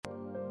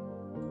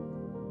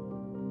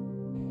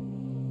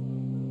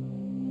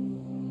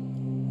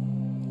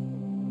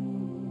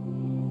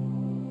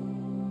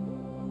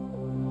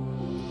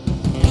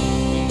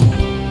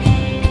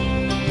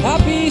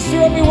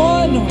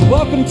everyone.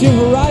 Welcome to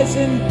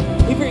Horizon.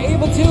 If you're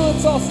able to,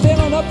 let's all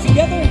stand on up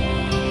together.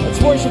 Let's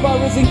worship our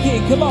risen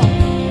King. Come on.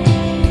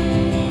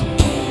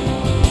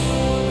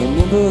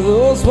 Remember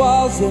those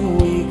walls that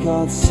we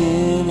called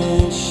sin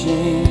and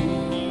shame.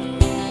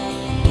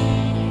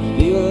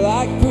 They were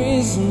like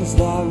prisons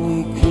that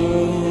we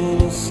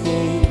couldn't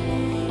escape.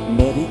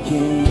 But he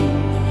came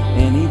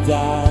and he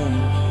died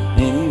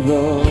and he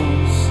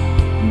rose.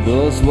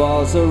 Those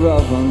walls are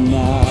rubble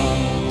now.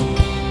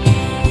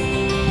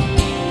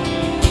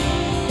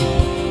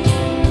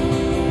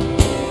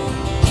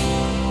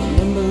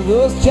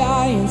 Those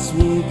giants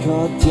we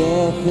called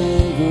death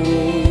and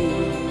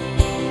grave,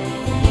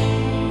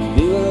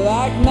 they were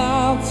like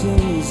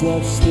mountains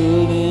that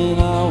stood in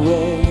our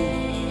way.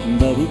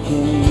 But he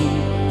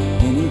came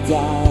and he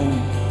died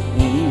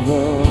and he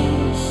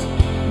rose.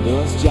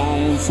 Those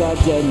giants are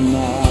dead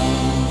now.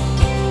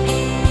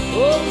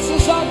 Oh, this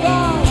is our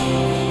God.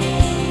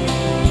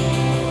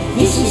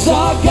 This is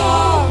our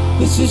God.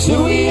 This is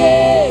who he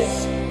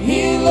is.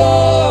 He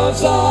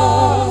loves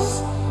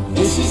us.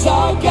 This is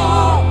our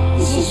God.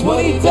 This is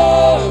what he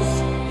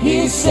does.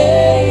 He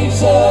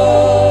saves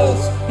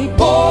us. He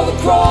bore the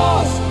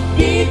cross,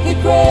 beat the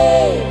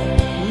grave.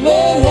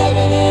 Let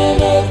heaven and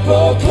earth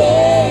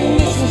proclaim.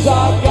 This is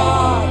our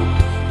God,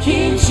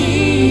 King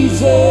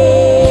Jesus.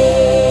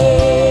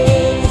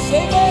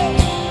 Amen.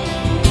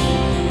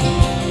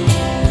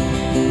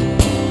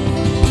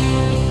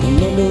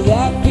 Remember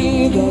that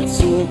fear that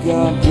took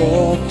our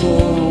breath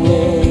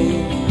away.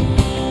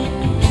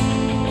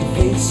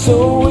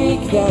 So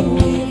weak that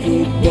we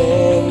could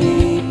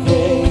barely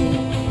pray,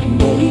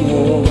 but he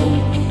heard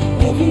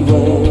every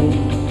word,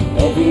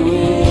 every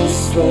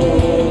whisper.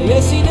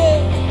 Yes, he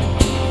did.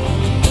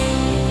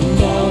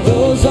 Now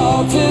those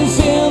altars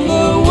in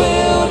the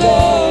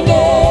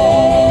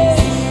wilderness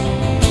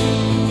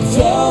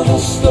tell the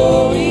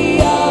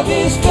story of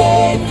his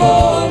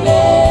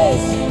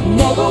faithfulness.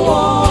 Never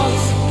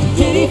once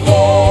did he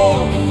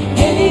fail,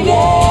 and he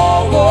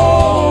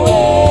never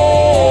will.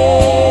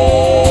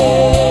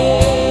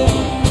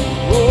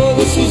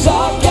 This is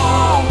our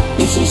God,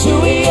 this is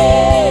who he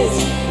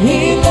is,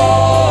 he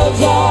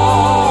loves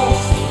us.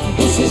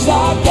 This is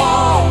our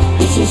God,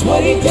 this is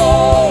what he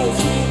does,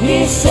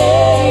 he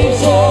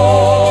saves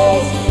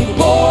us. He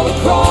bore the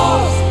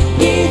cross,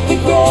 beat the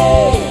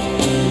grave,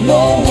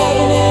 let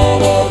heaven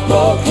and earth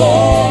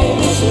proclaim.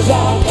 This is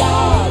our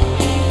God,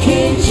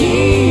 King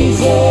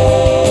Jesus.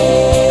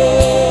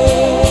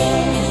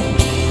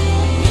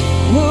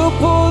 Who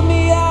pulled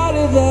me out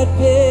of that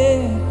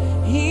pit?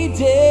 He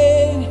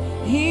did.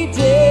 He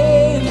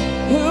did.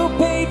 Who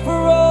paid for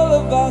all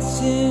of our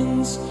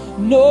sins?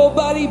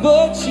 Nobody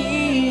but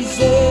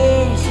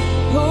Jesus.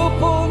 Who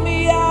pulled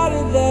me out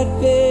of that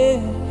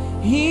pit?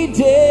 He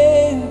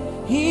did.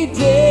 He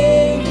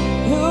did.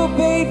 Who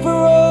paid for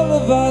all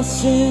of our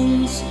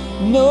sins?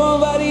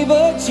 Nobody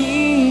but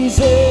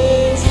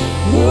Jesus.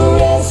 Who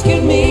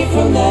rescued me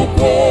from that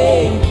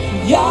grave?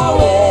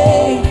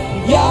 Yahweh,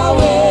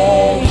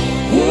 Yahweh.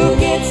 Who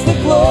gets the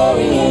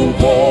glory and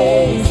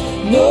praise?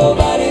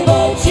 Nobody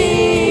but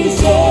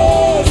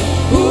Jesus.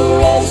 Who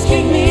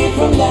rescued me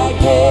from that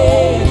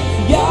grave?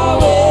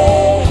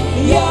 Yahweh,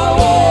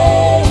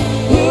 Yahweh.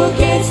 Who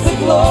gets the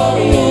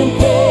glory and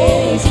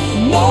praise?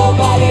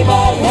 Nobody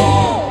but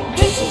him.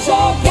 This is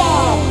our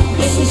God.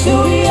 This is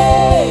who he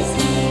is.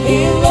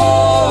 He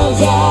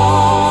loves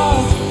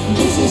us.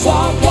 This is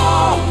our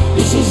God.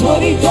 This is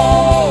what he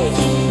does.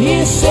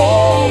 He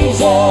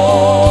saves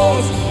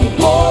us. He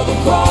bore the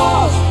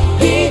cross,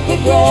 beat the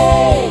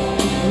grave.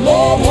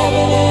 Let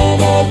heaven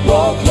and earth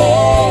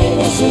proclaim.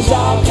 This is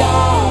our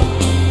God,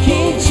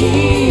 King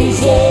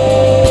Jesus.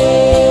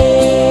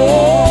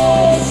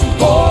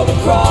 For the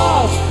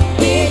cross,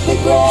 beat the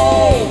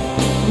grave.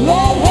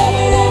 Let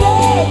heaven and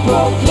earth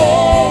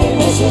proclaim.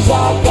 This is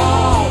our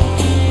God,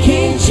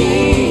 King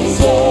Jesus.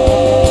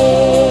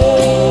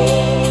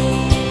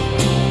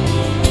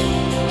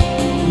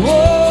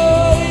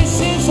 Whoa, this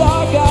is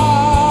our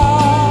God.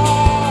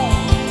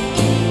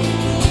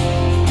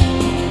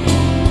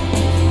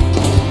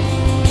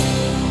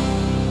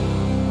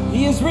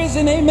 He is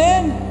risen,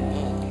 amen?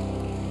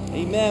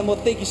 Amen. Well,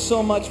 thank you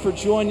so much for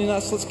joining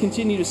us. Let's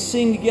continue to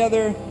sing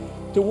together,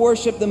 to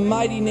worship the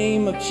mighty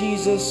name of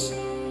Jesus,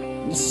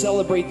 and to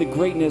celebrate the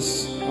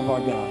greatness of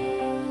our God.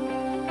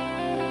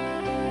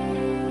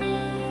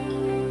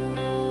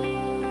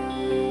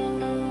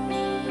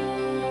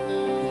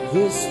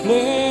 The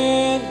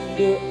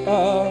splendor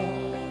of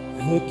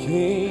the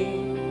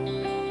King,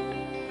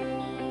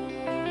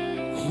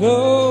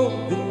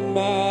 clothed in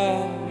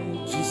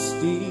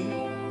majesty.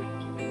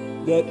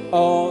 Let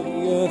all the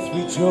earth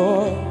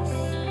rejoice,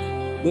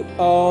 let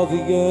all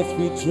the earth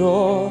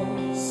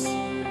rejoice.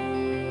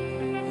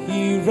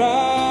 He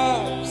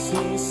wraps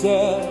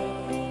himself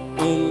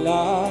in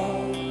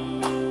light,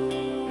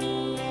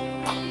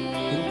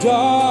 and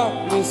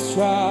darkness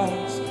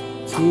tries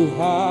to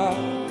hide,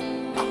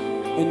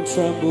 and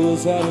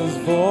trembles at his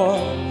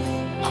voice,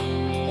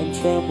 and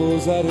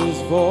trembles at his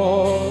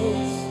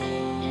voice.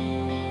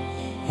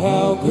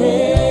 How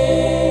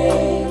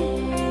great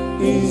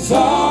is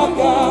our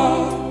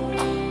God.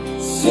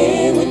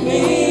 Sing with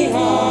me,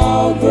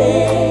 how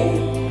great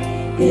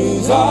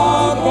is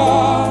our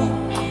God.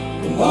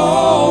 And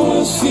all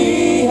will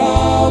see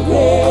how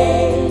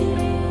great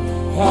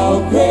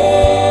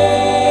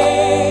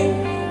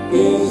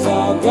is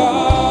our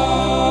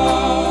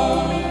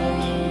God.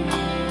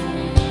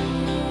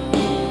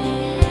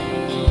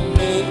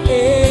 And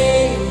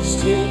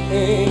age to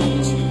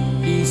age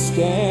he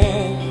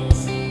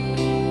stands.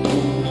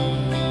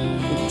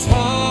 The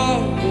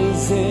time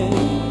is in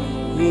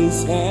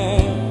his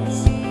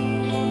hands.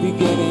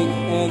 Beginning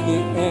and the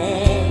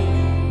end.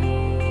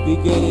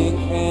 Beginning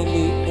and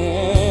the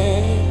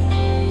end.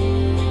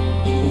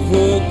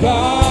 The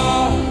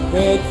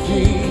Godhead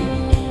three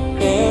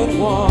and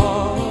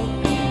one.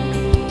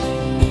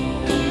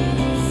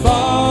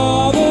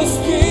 Father,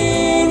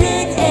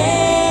 Spirit,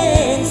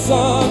 and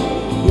Son.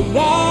 The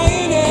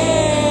Lion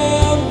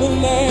and the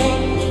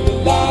Lamb. The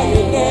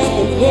Lion and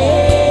the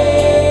Lamb.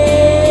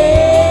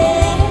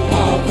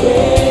 How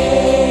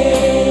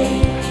great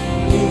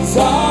is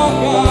our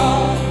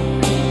God.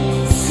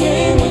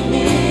 Sing with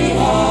me,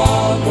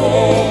 how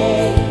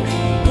great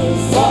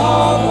is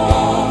our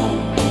God.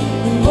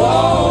 And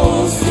all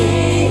will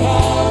see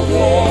how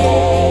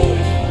great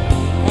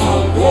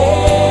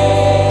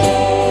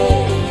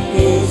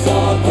is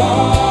our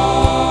God.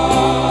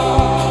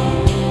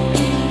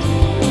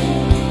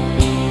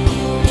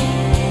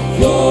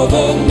 You're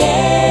the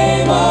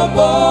name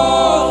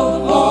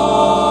above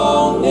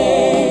all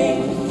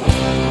names,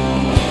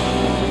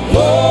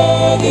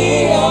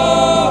 worthy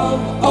of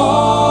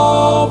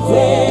all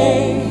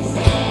praise.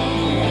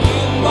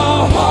 And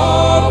my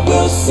heart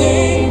will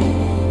sing,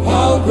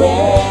 how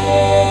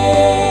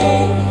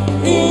great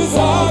is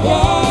our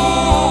God.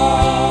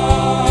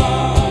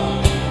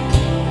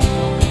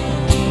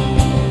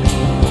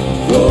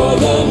 You're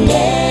the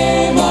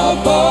name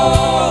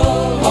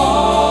above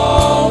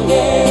all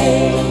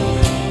names,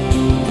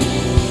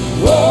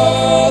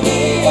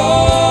 worthy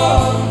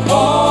of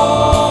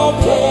all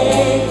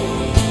praise.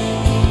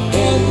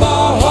 And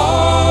my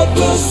heart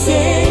will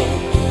sing,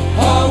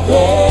 how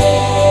great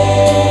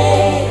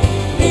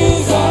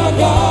is our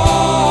God.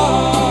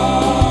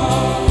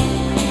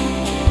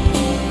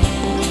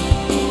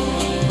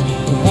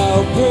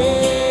 How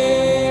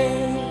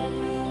great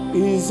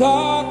is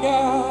our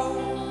God.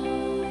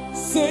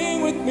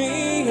 Sing with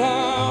me,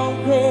 how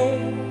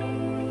great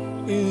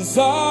is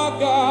our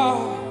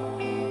God.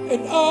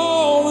 And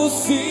all will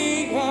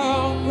see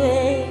how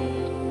great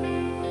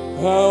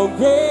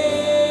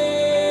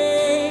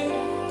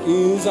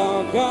is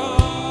our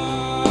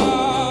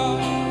God.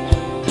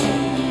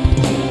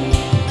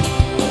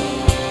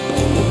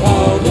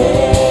 How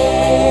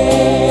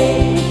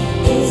great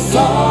is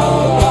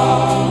our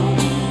God.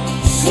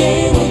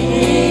 Sing with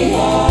me,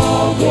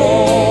 how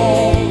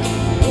great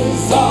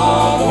is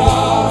our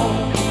God.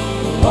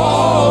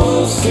 All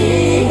will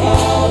see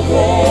how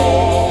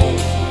great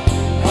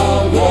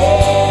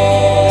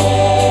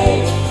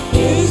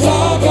is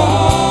our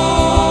God.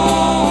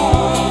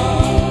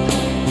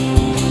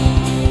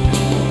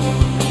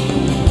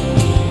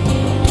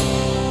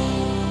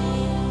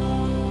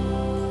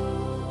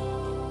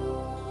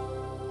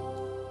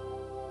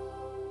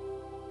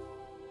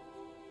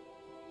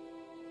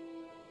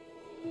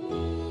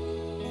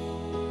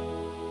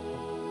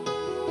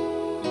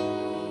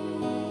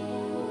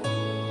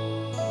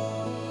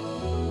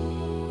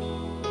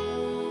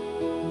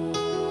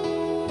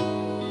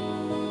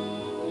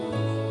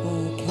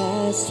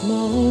 Cast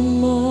my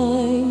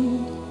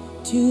mind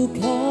to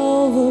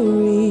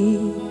Calvary,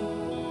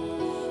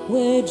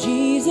 where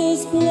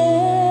Jesus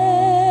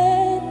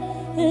bled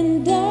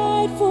and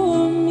died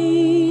for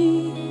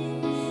me.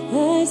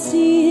 I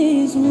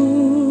see his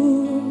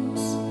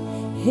wounds,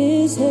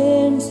 his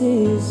hands,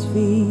 his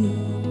feet,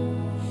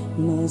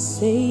 my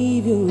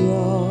Savior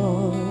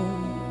on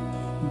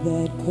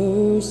that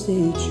cursed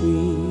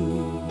tree.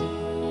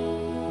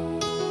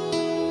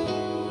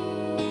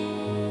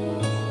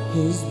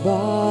 His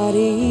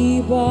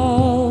body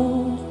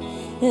bound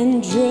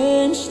and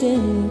drenched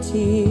in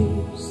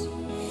tears,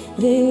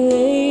 they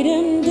laid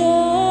him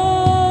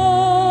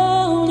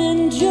down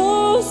in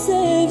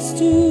Joseph's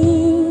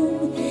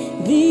tomb,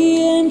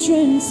 the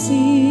entrance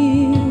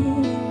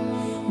sealed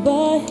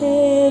by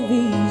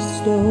heavy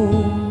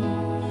stone.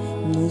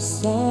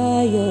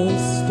 Messiah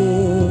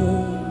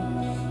still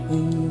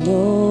and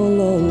all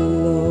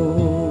alone.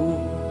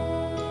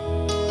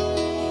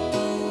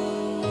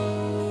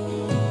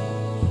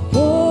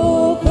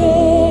 Oh,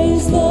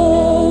 praise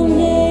the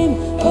name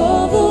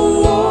of the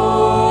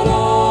Lord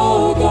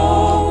our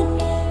God.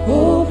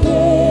 Oh,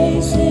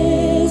 praise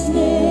his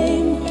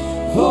name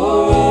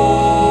forevermore.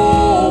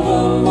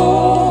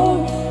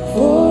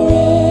 For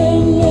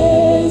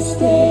endless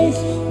days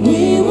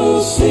we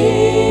will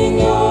sing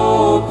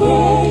your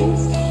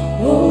praise,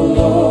 oh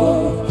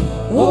Lord,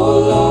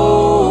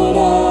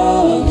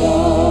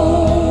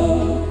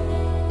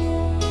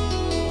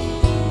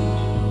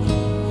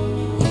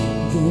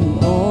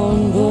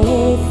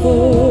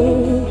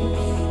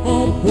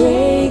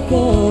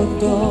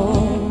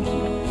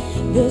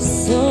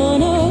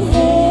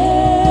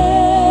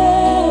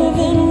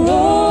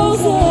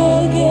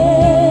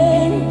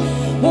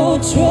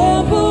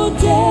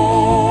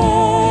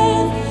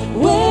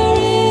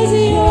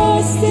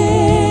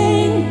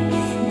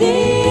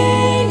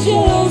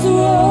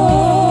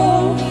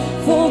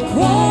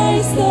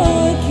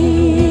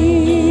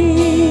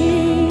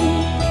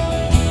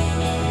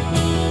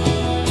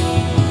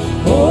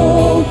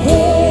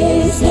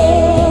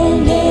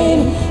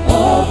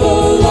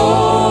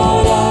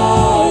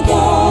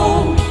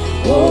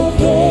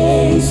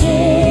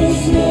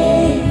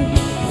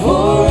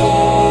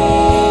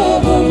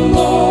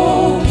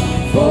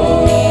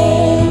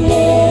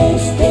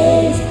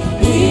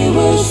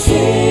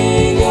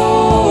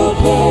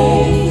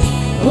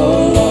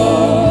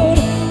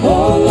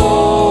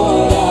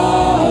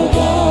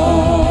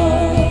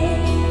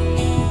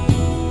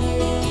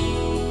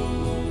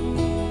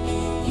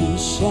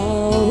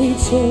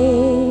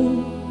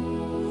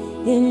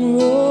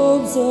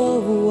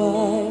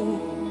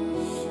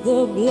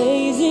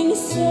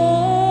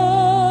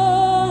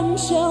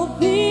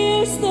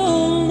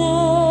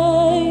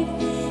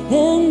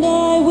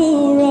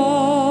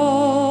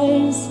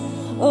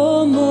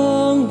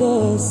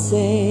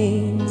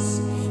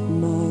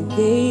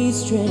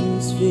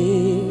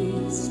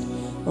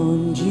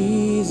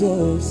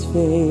 Jesus'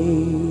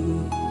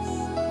 face.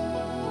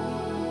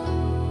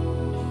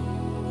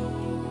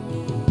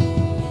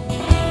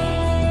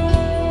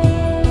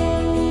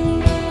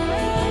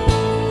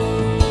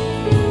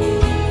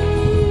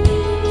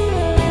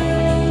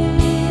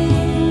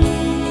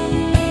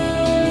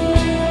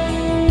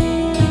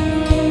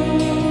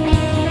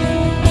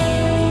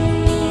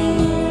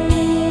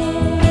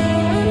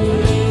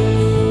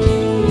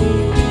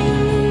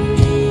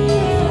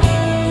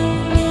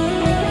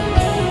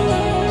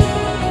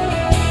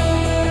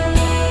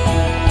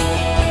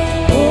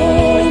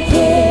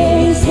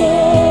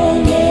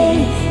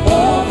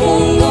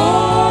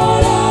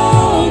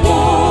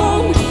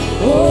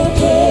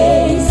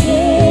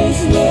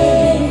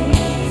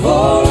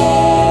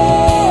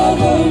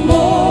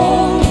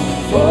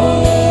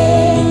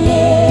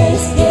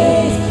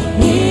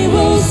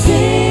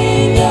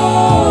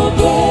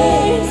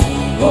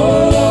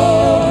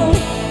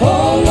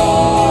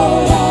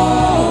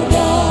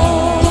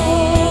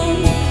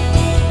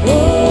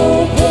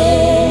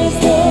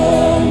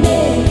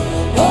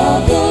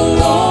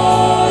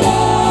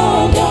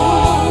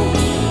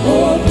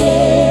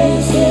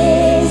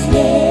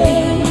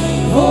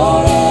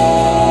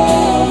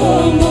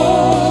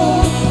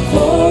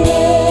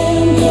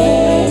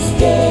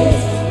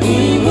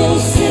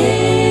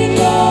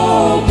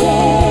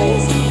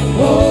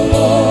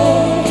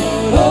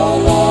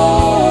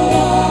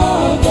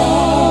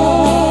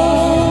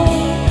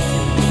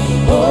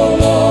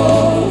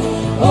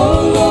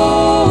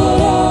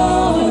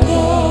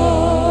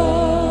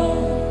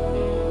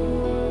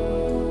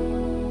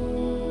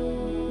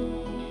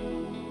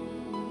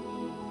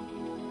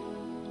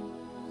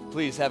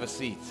 Please have a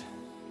seat.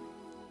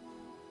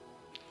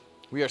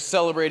 We are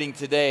celebrating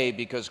today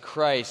because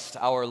Christ,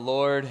 our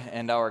Lord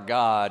and our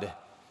God,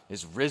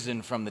 is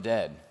risen from the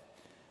dead.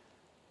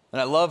 And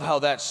I love how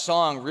that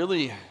song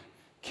really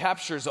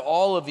captures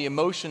all of the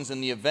emotions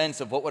and the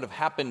events of what would have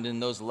happened in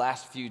those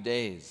last few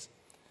days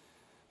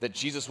that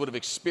Jesus would have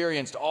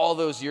experienced all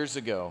those years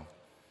ago.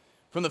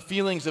 From the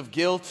feelings of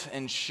guilt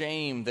and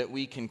shame that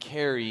we can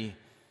carry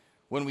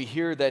when we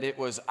hear that it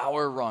was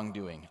our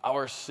wrongdoing,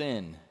 our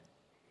sin,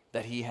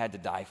 that he had to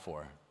die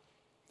for.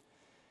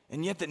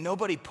 And yet that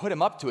nobody put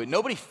him up to it.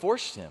 Nobody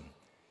forced him.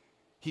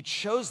 He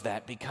chose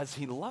that because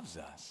he loves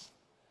us.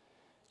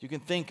 You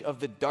can think of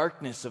the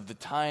darkness of the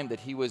time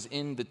that he was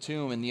in the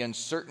tomb and the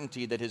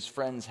uncertainty that his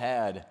friends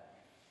had,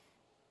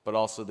 but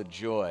also the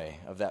joy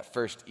of that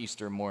first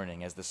Easter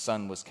morning as the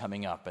sun was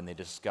coming up and they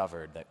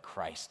discovered that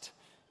Christ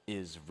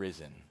is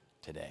risen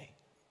today.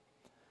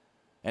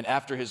 And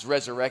after his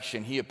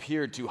resurrection, he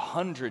appeared to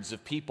hundreds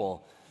of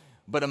people,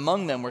 but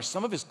among them were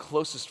some of his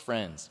closest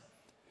friends.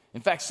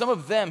 In fact, some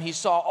of them he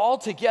saw all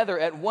together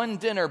at one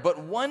dinner, but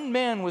one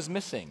man was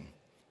missing,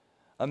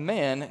 a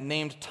man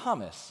named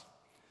Thomas.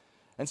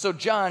 And so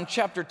John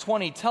chapter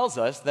 20 tells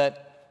us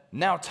that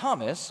now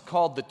Thomas,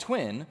 called the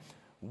twin,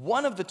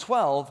 one of the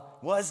 12,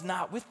 was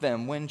not with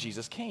them when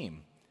Jesus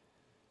came.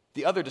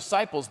 The other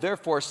disciples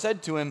therefore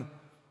said to him,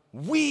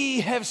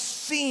 "We have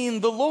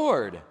seen the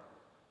Lord."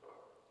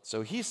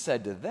 So he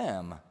said to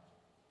them,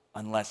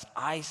 "Unless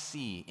I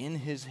see in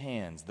his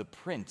hands the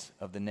print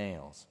of the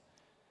nails,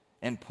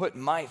 and put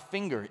my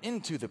finger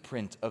into the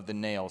print of the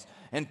nails,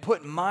 and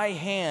put my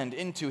hand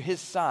into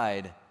his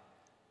side,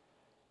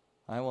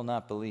 I will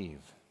not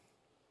believe."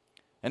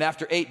 And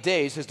after 8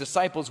 days, his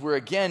disciples were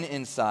again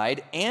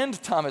inside,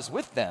 and Thomas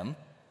with them.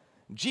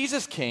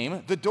 Jesus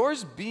came, the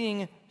doors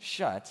being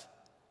shut,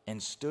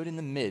 and stood in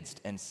the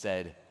midst and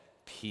said,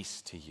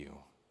 "Peace to you."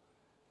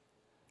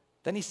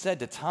 Then he said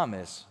to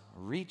Thomas,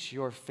 "Reach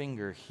your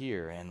finger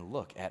here and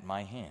look at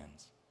my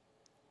hands,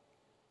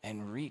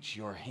 and reach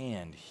your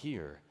hand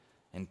here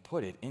and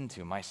put it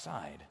into my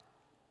side.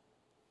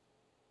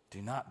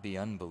 Do not be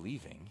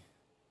unbelieving,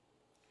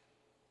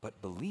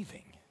 but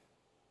believing."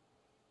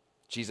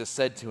 Jesus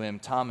said to him,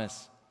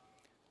 Thomas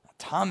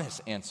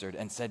answered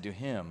and said to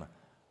him,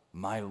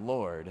 "My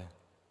Lord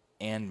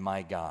and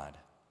my God,"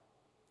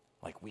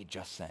 like we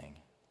just sang.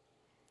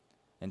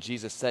 And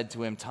Jesus said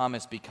to him,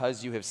 "Thomas,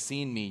 because you have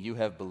seen me, you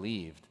have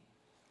believed.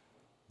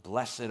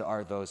 Blessed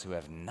are those who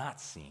have not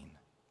seen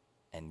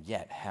and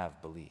yet have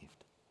believed."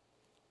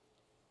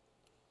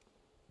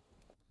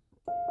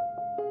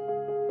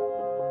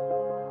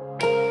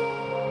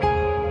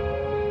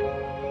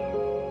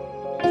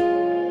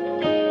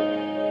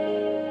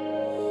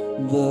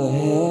 The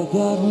head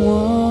that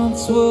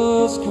once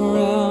was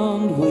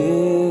crowned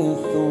with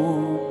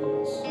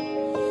thorns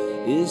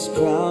is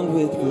crowned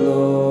with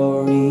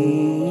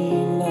glory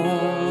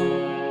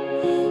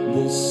now.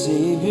 The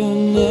Savior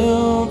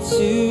knelt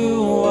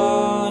to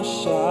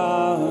wash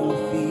our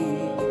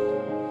feet.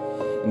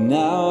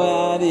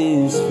 Now at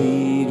his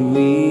feet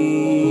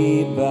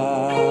we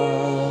bow.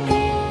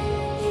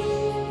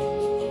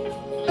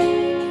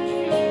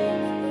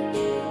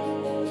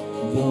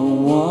 The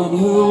one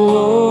who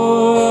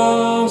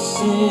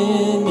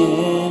sin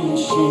and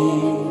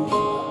shame,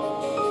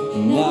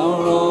 now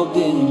robed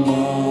in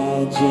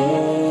majesty,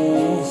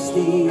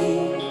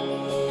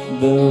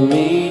 the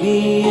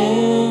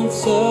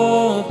radiance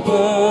of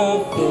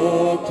perfect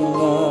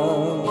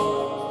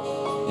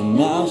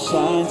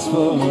shines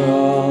for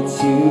all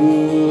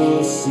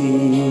to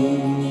see.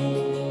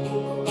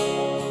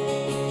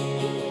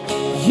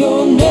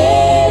 Your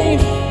name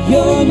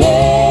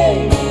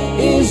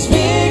is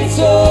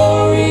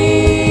victory.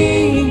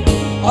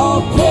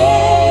 All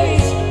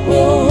praise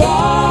will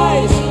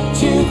rise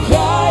to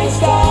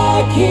Christ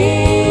our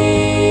King.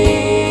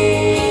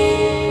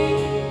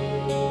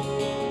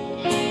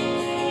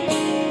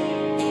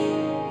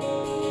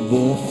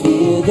 The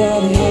fear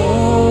that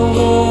held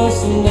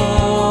us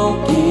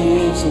now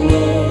gives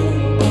way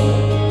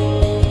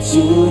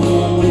to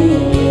Him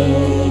who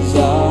is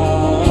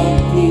our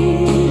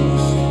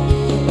peace.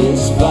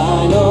 His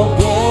final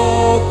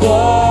breath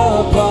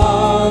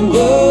upon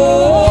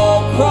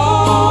the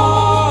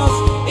cross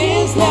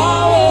is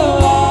now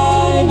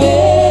alive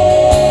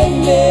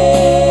in me.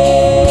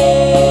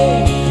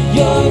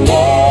 Your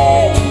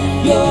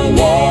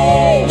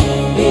name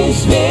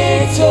is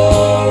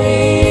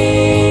victory.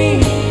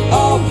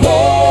 All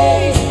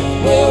praise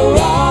will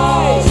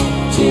rise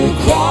to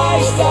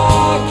Christ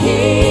our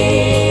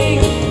King.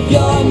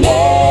 Your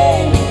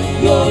name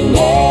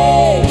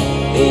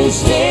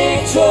is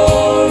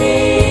victory.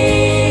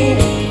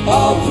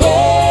 All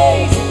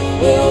praise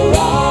will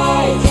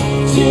rise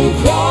to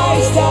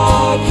Christ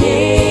our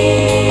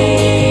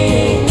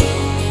King.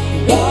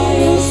 By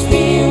your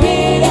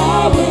Spirit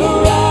I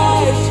will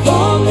rise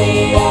from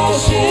the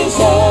ashes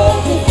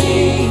of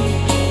defeat.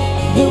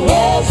 The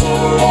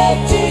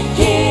resurrected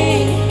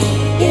King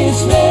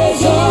is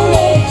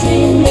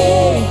resurrecting me.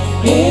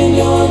 In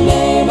your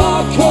name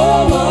I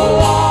come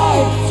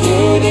alive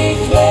to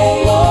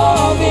declare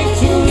your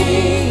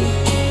victory.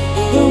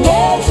 The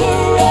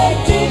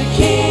resurrected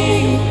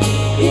King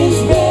is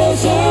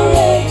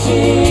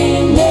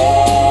resurrecting me.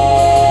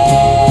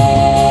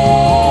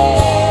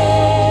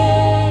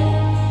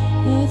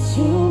 That's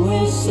who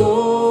his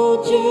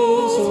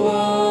soldiers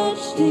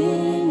watched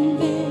in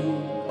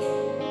vain,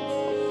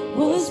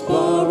 was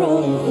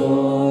borrowed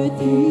for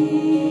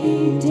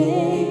 3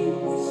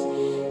 days.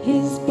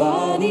 His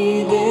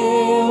body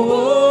there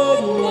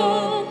would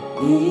not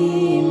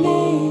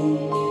remain.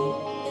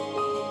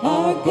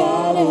 Our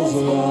God has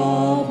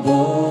robbed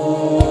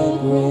the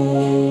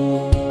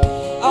grave.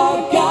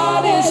 Our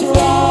God has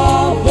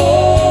robbed the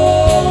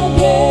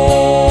grave.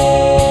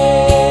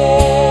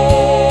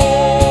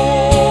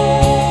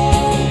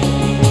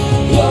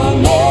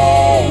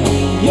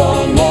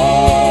 Your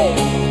name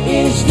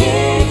is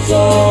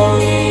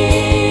victory.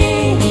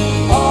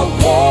 All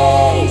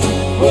praise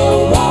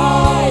will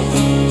rise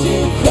to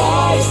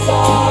Christ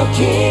our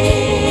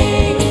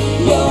King.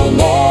 Your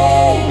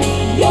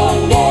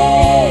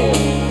name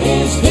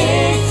is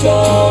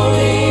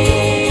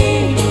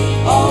victory.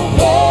 All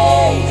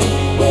praise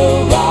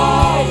will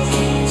rise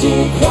to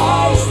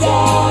Christ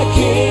our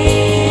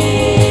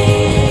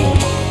King.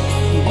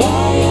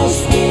 By your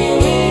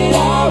Spirit I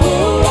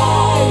will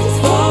rise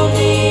from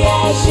the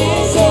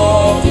ashes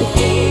of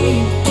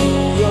defeat.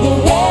 The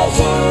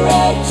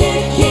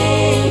resurrected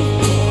King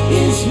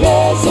is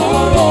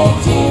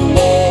resurrecting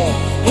me.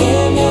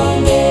 In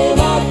your name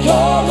I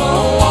come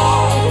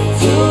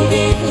alive to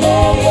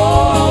declare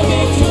your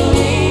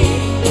victory.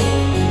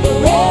 The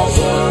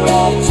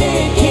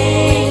resurrected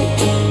King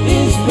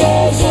is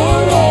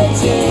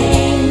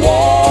resurrecting me.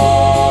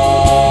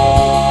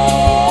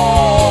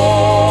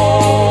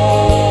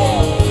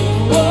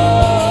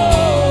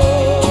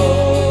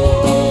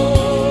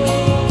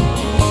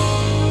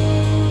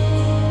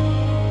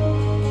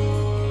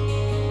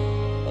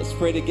 Let's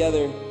pray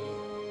together.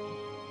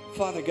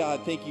 Father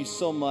God, thank you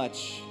so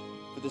much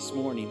for this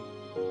morning,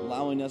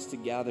 allowing us to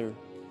gather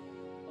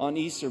on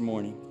Easter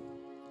morning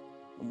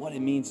and what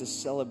it means to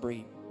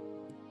celebrate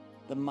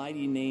the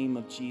mighty name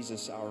of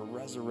Jesus, our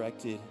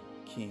resurrected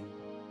King.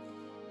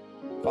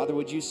 Father,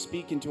 would you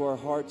speak into our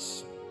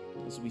hearts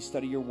as we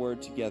study your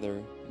word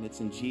together? And it's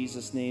in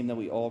Jesus' name that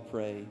we all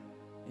pray.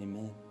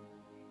 Amen.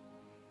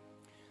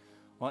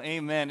 Well,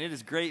 amen. It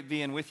is great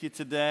being with you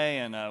today,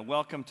 and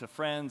welcome to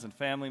friends and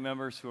family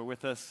members who are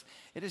with us.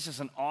 It is just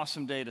an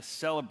awesome day to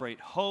celebrate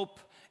hope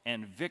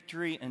and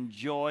victory and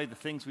joy, the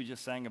things we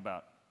just sang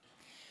about.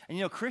 And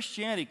you know,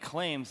 Christianity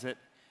claims that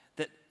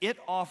it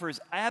offers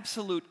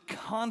absolute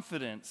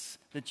confidence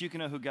that you can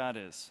know who God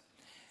is.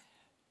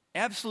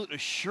 Absolute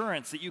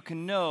assurance that you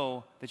can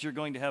know that you're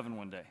going to heaven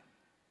one day.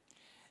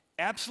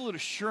 Absolute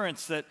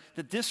assurance that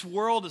this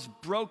world is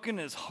broken,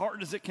 as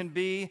hard as it can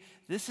be.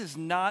 This is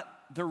not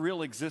the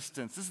real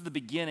existence. This is the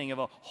beginning of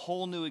a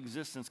whole new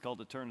existence called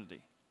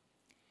eternity.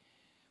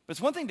 But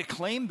it's one thing to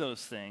claim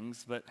those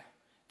things, but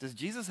does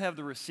Jesus have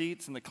the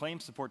receipts and the claim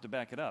support to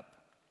back it up?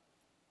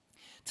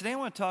 Today I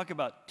want to talk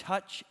about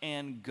touch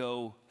and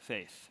go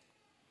faith.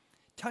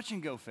 Touch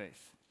and go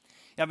faith.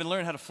 I've been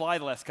learning how to fly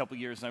the last couple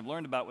years, and I've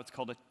learned about what's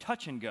called a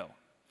touch and go.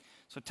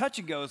 So touch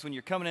and go is when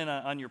you're coming in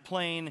on your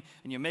plane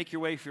and you make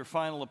your way for your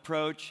final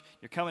approach.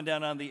 You're coming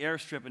down on the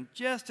airstrip, and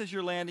just as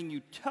you're landing,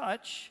 you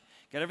touch.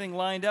 Got everything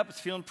lined up. It's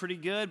feeling pretty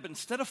good. But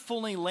instead of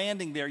fully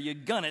landing there, you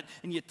gun it,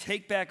 and you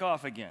take back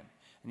off again.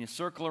 And you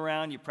circle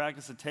around. You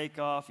practice the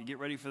takeoff. You get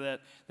ready for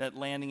that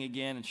landing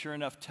again. And sure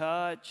enough,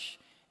 touch.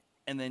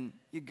 and then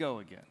you go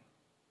again.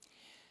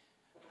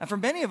 And for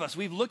many of us,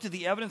 we've looked at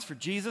the evidence for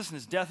Jesus and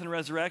his death and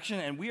resurrection,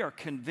 and we are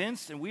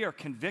convinced and we are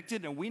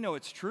convicted and we know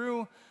it's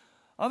true.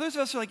 Others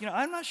of us are like,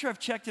 I'm not sure I've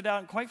checked it out,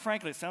 and quite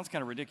frankly, it sounds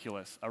kind of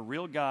ridiculous. A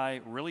real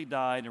guy really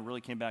died and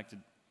really came back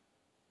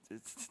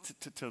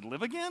to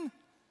live again?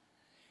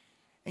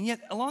 And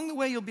yet, along the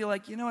way, you'll be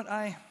like, you know what,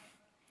 I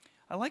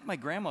like my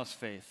grandma's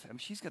faith. I mean,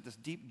 she's got this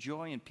deep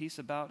joy and peace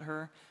about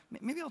her.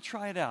 Maybe I'll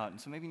try it out. And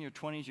so maybe in your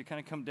 20s, you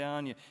kind of come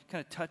down, you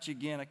kind of touch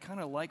again. I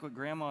kind of like what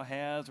grandma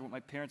has or what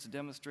my parents have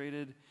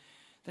demonstrated.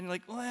 Then you're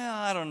like, well,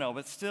 I don't know.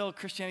 But still,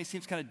 Christianity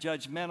seems kind of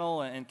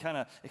judgmental and kind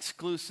of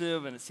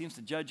exclusive, and it seems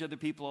to judge other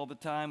people all the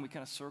time. We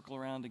kind of circle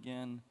around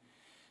again.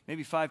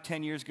 Maybe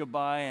 5-10 years go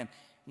by, and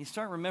you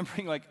start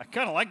remembering, like, I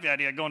kind of like the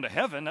idea of going to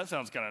heaven. That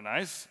sounds kind of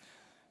nice.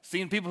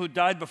 Seeing people who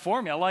died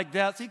before me, I like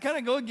that. So you kind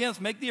of go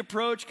against, make the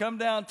approach, come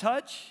down,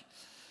 touch.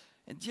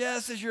 And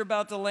just as you're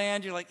about to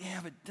land, you're like, yeah,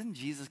 but didn't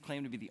Jesus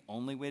claim to be the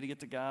only way to get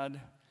to God?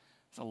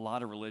 There's a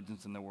lot of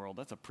religions in the world.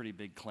 That's a pretty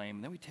big claim.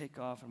 And then we take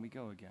off and we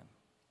go again.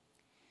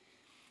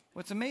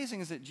 What's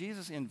amazing is that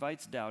Jesus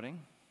invites doubting.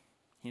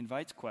 He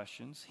invites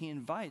questions. He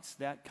invites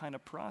that kind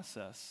of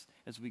process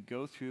as we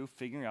go through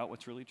figuring out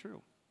what's really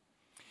true.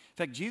 In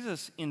fact,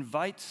 Jesus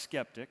invites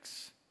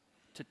skeptics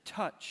to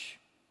touch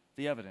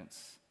the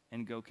evidence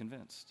and go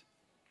convinced.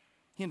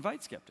 He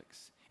invites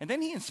skeptics. And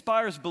then he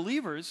inspires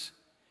believers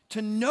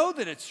to know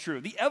that it's true,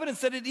 the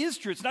evidence that it is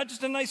true. It's not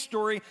just a nice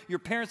story your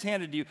parents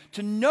handed you,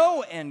 to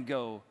know and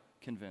go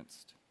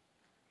convinced.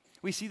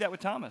 We see that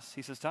with Thomas.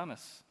 He says,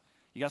 Thomas,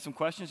 you got some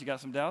questions? You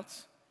got some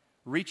doubts?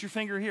 Reach your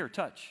finger here,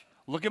 touch.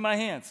 Look at my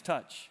hands,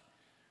 touch.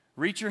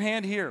 Reach your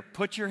hand here,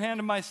 put your hand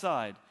on my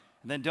side.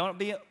 And then don't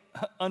be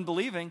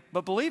unbelieving,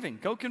 but believing.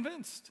 Go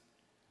convinced.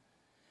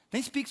 Then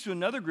he speaks to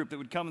another group that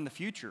would come in the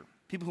future.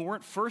 People who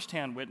weren't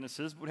first-hand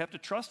witnesses would have to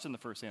trust in the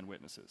first-hand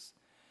witnesses.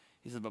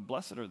 He said, but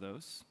blessed are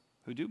those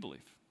who do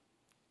believe,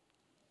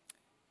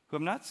 who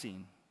have not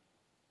seen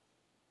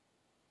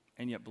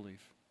and yet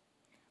believe.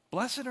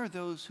 Blessed are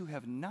those who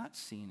have not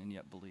seen and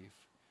yet believe,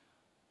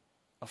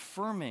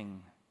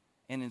 affirming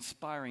and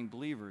inspiring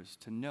believers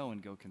to know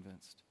and go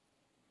convinced.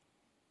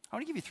 I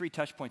want to give you 3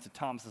 touch points of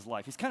Thomas's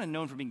life. He's kind of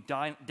known for being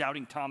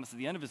doubting Thomas at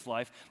the end of his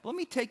life, but let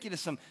me take you to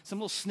some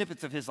little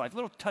snippets of his life,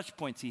 little touch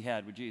points he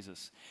had with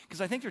Jesus,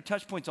 because I think they're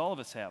touch points all of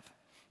us have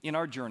in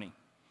our journey.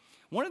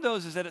 One of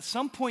those is that at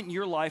some point in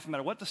your life, no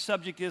matter what the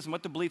subject is and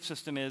what the belief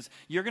system is,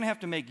 you're going to have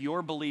to make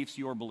your beliefs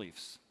your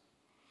beliefs.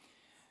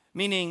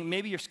 Meaning,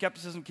 maybe your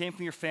skepticism came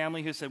from your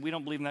family who said, we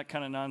don't believe in that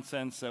kind of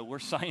nonsense. We're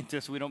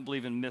scientists. We don't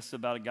believe in myths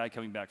about a guy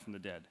coming back from the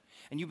dead.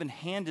 And you've been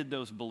handed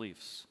those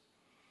beliefs.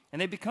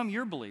 And they become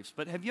your beliefs.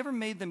 But have you ever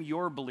made them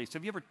your beliefs?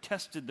 Have you ever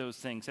tested those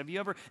things? Have you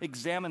ever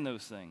examined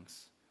those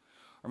things?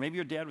 Or maybe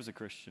your dad was a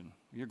Christian.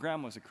 Your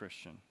grandma was a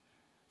Christian.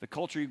 The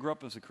culture you grew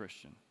up was a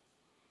Christian.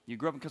 You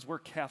grew up because we're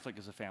Catholic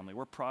as a family.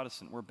 We're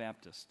Protestant. We're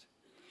Baptist.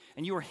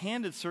 And you were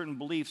handed certain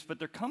beliefs, but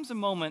there comes a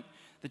moment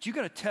that you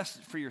got to test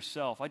it for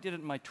yourself. I did it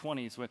in my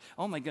 20s with,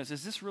 oh my goodness,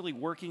 is this really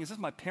working? Is this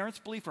my parents'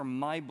 belief or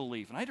my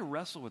belief? And I had to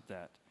wrestle with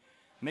that,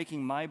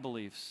 making my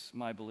beliefs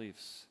my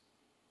beliefs.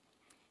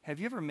 Have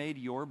you ever made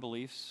your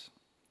beliefs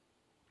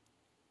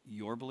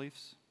your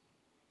beliefs?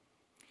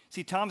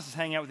 See, Thomas is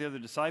hanging out with the other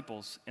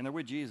disciples, and they're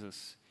with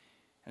Jesus.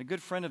 And a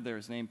good friend of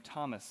theirs named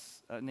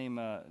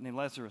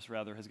Lazarus,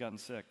 has gotten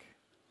sick.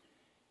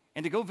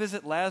 And to go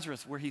visit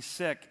Lazarus where he's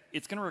sick,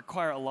 it's going to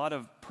require a lot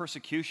of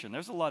persecution.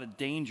 There's a lot of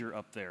danger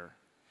up there.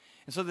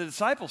 And so the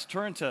disciples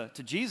turn to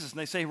Jesus and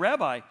they say,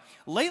 Rabbi,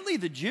 lately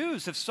the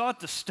Jews have sought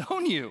to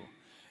stone you.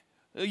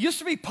 It used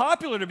to be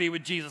popular to be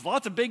with Jesus.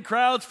 Lots of big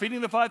crowds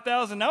feeding the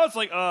 5,000. Now it's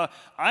like, I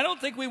don't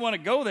think we want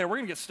to go there. We're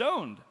going to get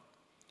stoned.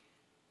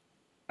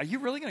 Are you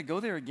really going to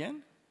go there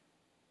again?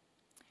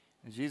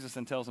 And Jesus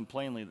then tells them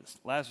plainly that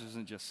Lazarus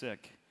isn't just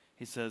sick.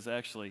 He says,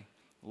 actually,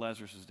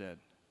 Lazarus is dead.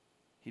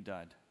 He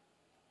died.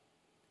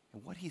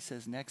 And what he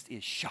says next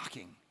is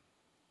shocking.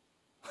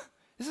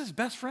 This is his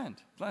best friend,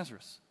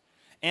 Lazarus.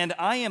 And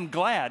I am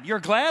glad. You're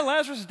glad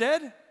Lazarus is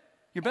dead?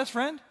 Your best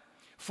friend?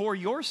 For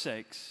your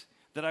sakes,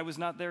 that I was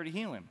not there to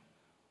heal him.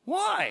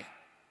 Why?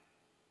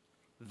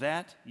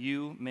 That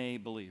you may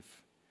believe.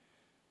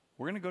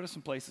 We're going to go to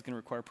some place that's going to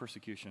require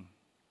persecution.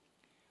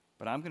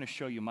 But I'm going to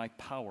show you my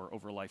power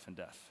over life and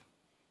death.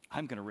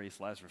 I'm going to raise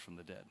Lazarus from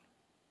the dead.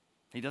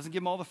 He doesn't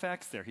give him all the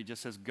facts there. He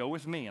just says, go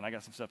with me, and I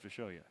got some stuff to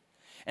show you.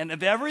 And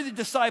of every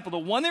disciple, the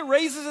one that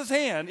raises his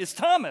hand is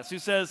Thomas, who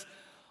says,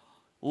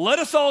 let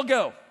us all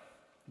go,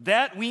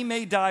 that we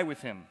may die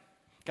with him.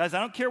 Guys, I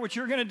don't care what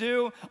you're going to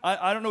do.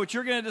 I don't know what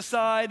you're going to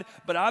decide,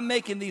 but I'm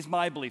making these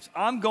my beliefs.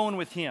 I'm going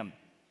with him.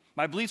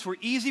 My beliefs were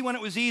easy when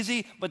it was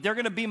easy, but they're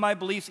going to be my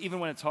beliefs even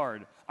when it's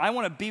hard. I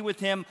want to be with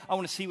him. I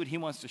want to see what he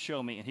wants to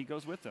show me. And he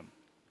goes with them.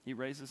 He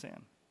raises his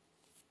hand.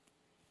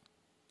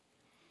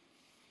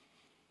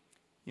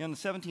 You know, in the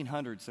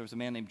 1700s, there was a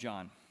man named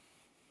John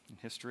in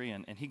history,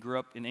 and he grew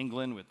up in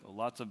England with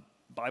lots of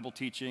Bible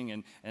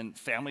teaching and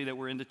family that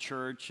were into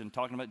church and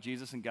talking about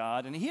Jesus and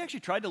God. And he actually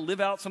tried to live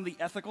out some of the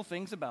ethical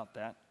things about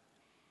that.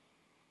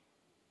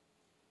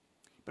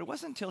 But it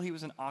wasn't until he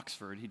was in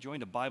Oxford, he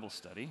joined a Bible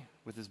study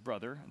with his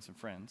brother and some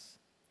friends.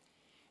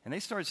 And they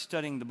started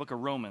studying the book of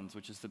Romans,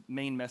 which is the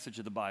main message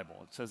of the Bible.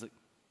 It says that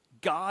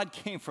God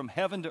came from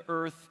heaven to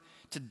earth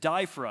to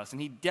die for us. And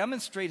he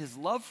demonstrated his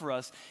love for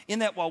us in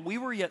that while we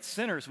were yet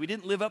sinners, we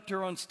didn't live up to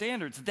our own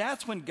standards.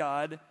 That's when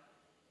God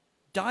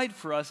died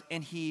for us.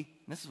 And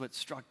this is what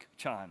struck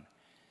John.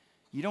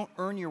 You don't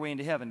earn your way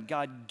into heaven.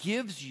 God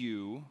gives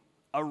you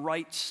a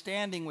right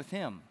standing with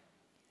him.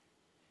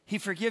 He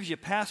forgives you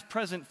past,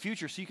 present,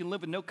 future, so you can live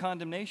with no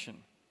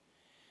condemnation.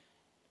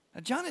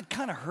 Now, John had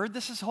kind of heard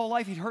this his whole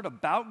life. He'd heard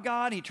about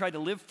God. He tried to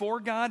live for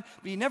God,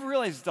 but he never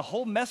realized the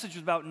whole message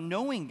was about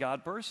knowing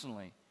God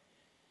personally.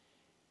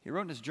 He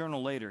wrote in his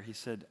journal later, he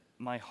said,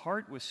 "My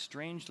heart was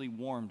strangely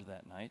warmed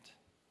that night.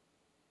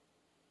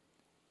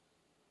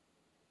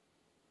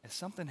 As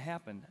something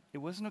happened,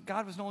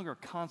 God was no longer a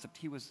concept.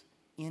 He was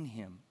in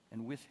him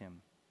and with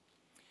him."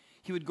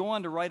 He would go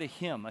on to write a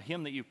hymn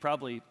that you've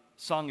probably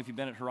sung if you've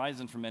been at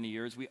Horizon for many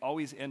years. We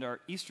always end our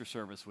Easter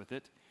service with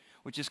it,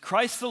 which is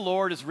 "Christ the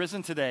Lord is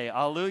risen today.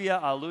 Alleluia,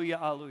 alleluia,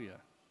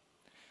 alleluia."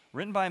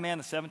 Written by a man in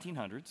the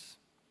 1700s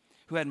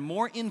who had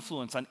more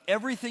influence on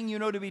everything you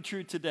know to be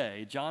true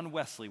today. John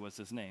Wesley was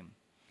his name,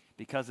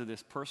 because of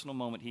this personal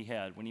moment he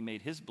had when he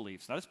made his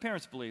beliefs, not his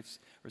parents' beliefs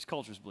or his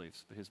culture's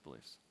beliefs, but his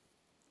beliefs.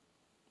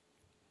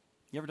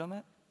 You ever done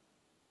that?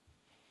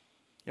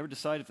 You ever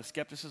decide if the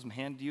skepticism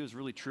handed to you is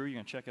really true, you're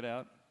going to check it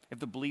out? If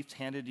the beliefs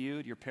handed to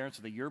you, to your parents,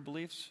 are they your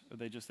beliefs or are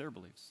they just their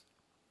beliefs?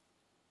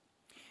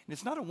 And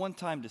it's not a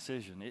one-time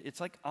decision. It's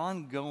like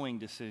ongoing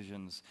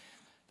decisions.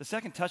 The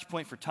second touch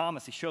point for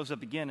Thomas, he shows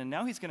up again, and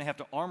now he's going to have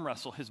to arm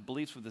wrestle his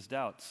beliefs with his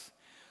doubts.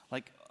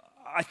 Like,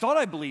 I thought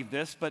I believed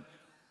this, but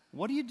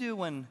what do you do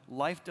when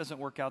life doesn't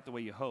work out the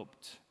way you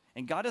hoped?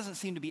 And God doesn't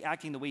seem to be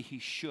acting the way he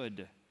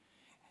should?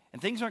 And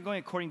things aren't going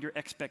according to your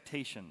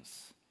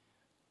expectations.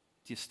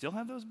 Do you still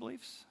have those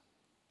beliefs?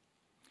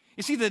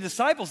 You see, the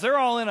disciples, they're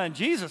all in on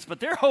Jesus, but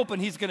they're hoping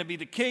he's going to be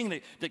the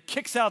king that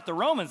kicks out the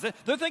Romans.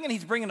 They're thinking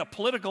he's bringing a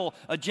political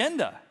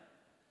agenda.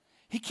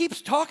 He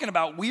keeps talking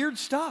about weird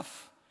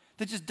stuff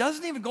that just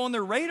doesn't even go on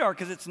their radar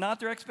because it's not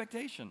their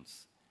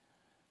expectations.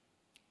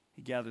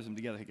 He gathers them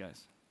together. Hey,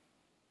 guys,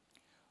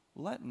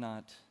 let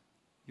not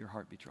your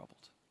heart be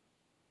troubled.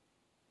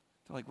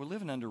 They're like, we're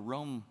living under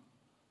Rome.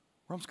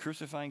 Rome's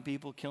crucifying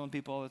people, killing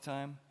people all the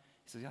time.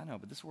 He says, yeah, I know,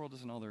 but this world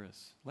isn't all there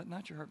is. Let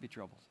not your heart be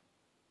troubled.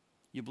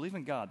 You believe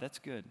in God, that's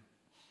good.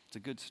 It's a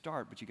good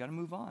start, but you got to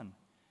move on.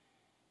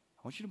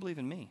 I want you to believe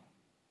in me.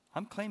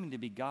 I'm claiming to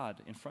be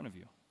God in front of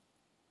you.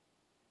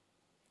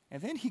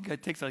 And then he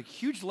takes a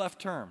huge left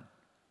turn.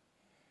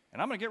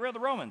 And I'm going to get rid of the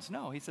Romans.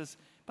 No, he says,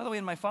 by the way,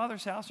 in my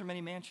Father's house are many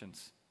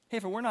mansions. Hey,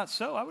 if it were not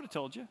so, I would have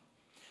told you.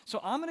 So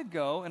I'm going to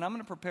go and I'm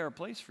going to prepare a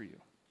place for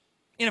you.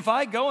 And if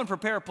I go and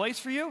prepare a place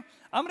for you,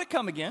 I'm going to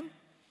come again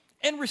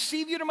and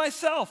receive you to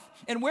myself.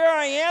 And where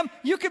I am,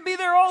 you can be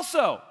there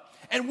also.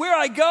 And where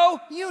I go,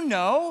 you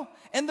know.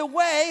 And the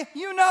way,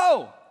 you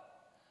know.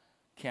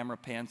 Camera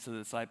pans to the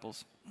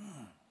disciples.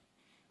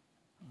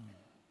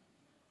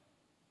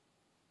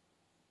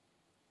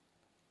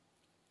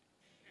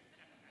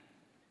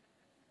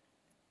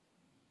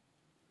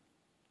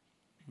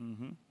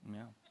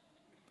 Yeah.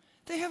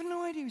 They have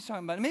no idea what he's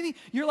talking about. Maybe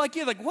you're like,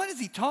 what is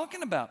he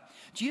talking about?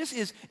 Jesus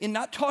is in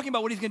not talking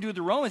about what he's going to do with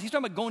the Romans. He's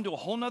talking about going to a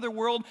whole nother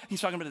world.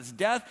 He's talking about his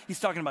death. He's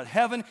talking about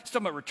heaven. He's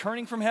talking about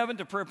returning from heaven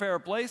to prepare a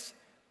place.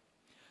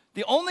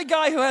 The only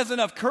guy who has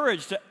enough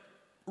courage to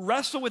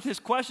wrestle with his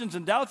questions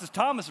and doubts is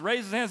Thomas.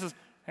 Raises his hand and says,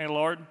 hey,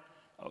 Lord,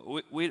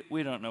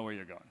 we don't know where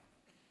you're going.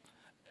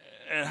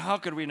 And how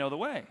could we know the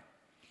way?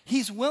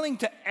 He's willing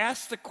to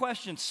ask the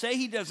question, say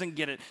he doesn't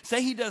get it,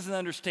 say he doesn't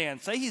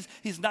understand, say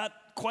he's not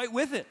quite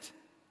with it.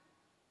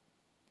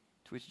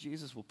 To which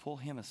Jesus will pull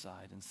him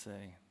aside and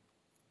say,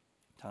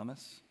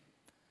 Thomas,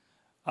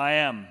 I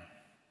am.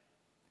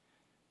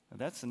 Now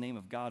that's the name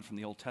of God from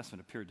the Old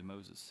Testament appeared to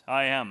Moses.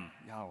 I am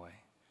Yahweh.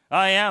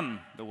 I am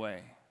the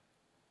way.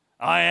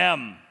 I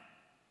am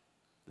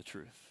the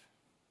truth.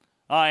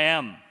 I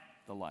am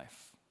the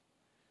life.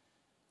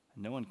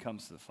 And no one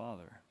comes to the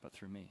Father but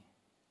through me.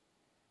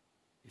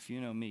 If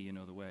you know me, you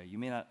know the way. You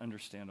may not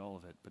understand all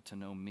of it, but to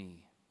know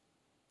me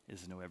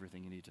is to know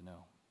everything you need to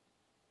know.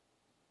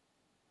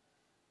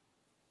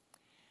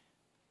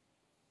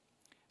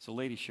 So a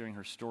lady sharing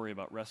her story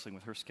about wrestling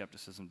with her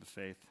skepticism to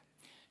faith.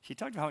 She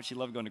talked about how much she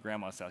loved going to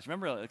Grandma's house.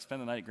 Remember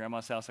spending the night at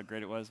Grandma's house, how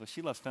great it was? Well,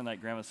 she loved spending the night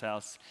at Grandma's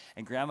house,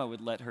 and Grandma would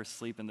let her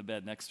sleep in the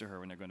bed next to her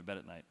when they're going to bed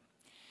at night.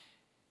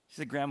 She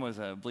said Grandma was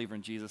a believer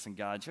in Jesus and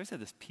God. She always had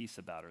this peace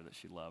about her that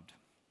she loved.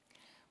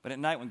 But at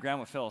night when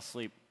Grandma fell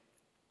asleep,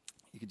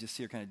 you could just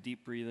see her kind of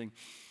deep breathing.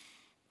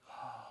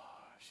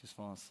 She's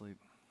falling asleep.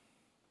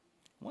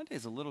 One day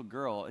as a little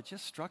girl, it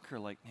just struck her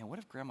like, man, what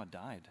if Grandma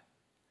died?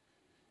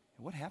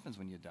 What happens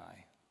when you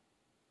die?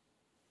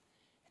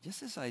 Just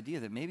this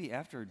idea that maybe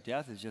after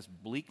death is just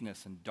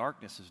bleakness and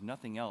darkness, there's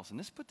nothing else. And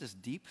this put this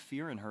deep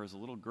fear in her as a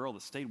little girl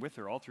that stayed with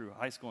her all through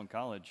high school and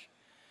college.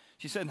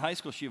 She said in high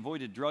school she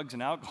avoided drugs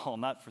and alcohol,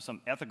 not for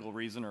some ethical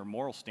reason or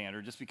moral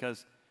standard, just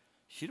because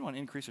she didn't want to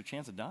increase her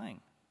chance of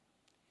dying.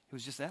 It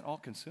was just that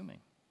all-consuming.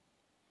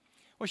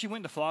 Well, she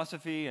went into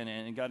philosophy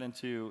and got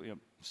into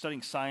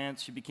studying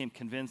science. She became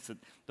convinced that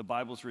the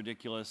Bible was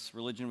ridiculous,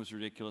 religion was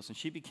ridiculous, and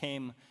she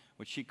became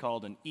what she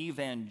called an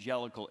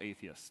evangelical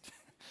atheist,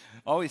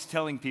 always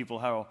telling people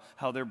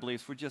how their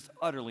beliefs were just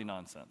utterly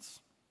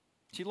nonsense.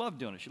 She loved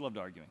doing it. She loved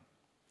arguing.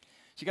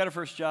 She got her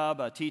first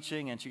job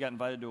teaching, and she got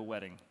invited to a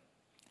wedding.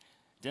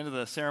 At the end of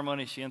the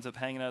ceremony, she ends up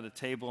hanging out at a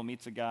table,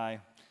 meets a guy,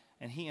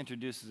 and he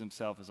introduces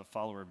himself as a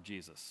follower of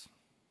Jesus.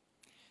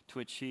 To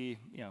which she,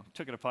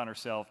 took it upon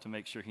herself to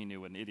make sure he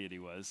knew what an idiot he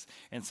was.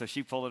 And so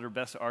she pulled out her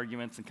best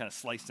arguments and kind of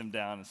sliced him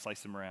down and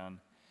sliced him around.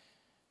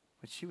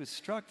 But she was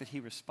struck that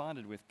he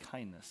responded with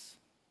kindness,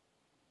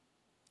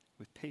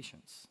 with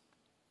patience,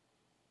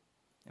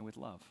 and with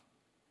love.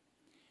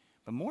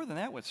 But more than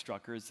that, what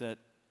struck her is that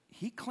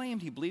he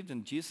claimed he believed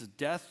in Jesus'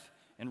 death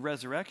and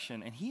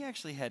resurrection, and he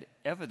actually had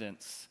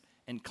evidence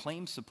and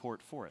claimed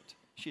support for it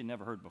she had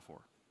never heard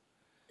before.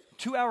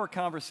 2-hour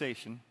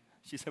conversation.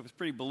 She said it was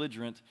pretty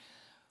belligerent.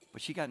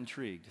 But she got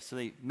intrigued, so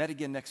they met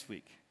again next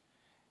week,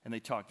 and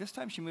they talked. This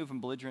time she moved from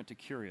belligerent to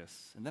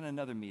curious, and then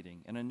another meeting,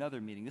 and another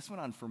meeting. This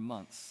went on for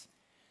months.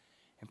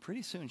 And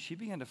pretty soon she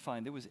began to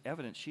find there was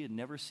evidence she had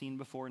never seen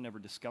before, never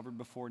discovered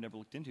before, never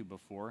looked into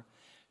before.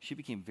 She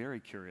became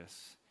very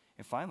curious.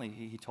 And finally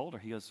he told her,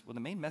 he goes, well, the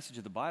main message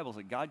of the Bible is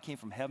that God came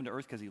from heaven to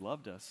earth because he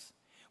loved us.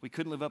 We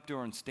couldn't live up to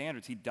our own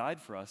standards. He died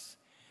for us.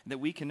 That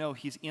we can know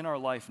he's in our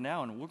life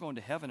now, and we're going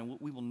to heaven, and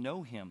we will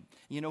know him.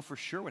 You know for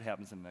sure what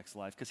happens in the next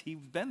life because he's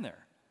been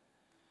there.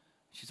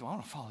 She said, well, I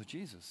want to follow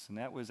Jesus. And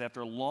that was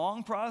after a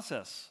long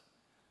process.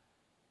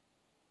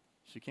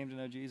 She came to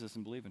know Jesus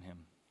and believe in him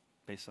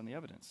based on the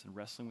evidence and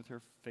wrestling with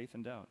her faith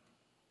and doubt.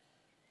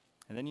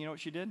 And then you know what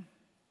she did?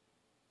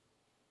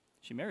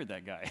 She married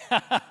that guy.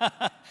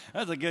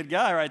 That's a good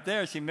guy right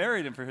there. She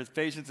married him for his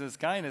patience and his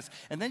kindness.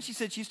 And then she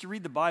said she used to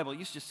read the Bible. It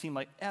used to just seem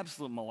like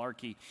absolute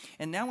malarkey.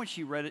 And now when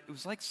she read it, it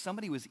was like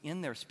somebody was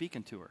in there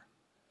speaking to her.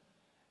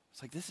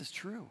 It's like, this is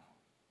true.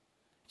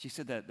 She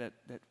said that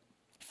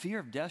fear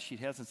of death she'd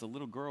had since the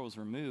little girl was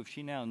removed,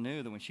 she now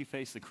knew that when she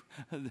faced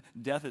the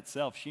death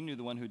itself, she knew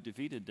the one who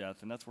defeated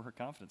death, and that's where her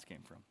confidence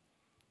came from.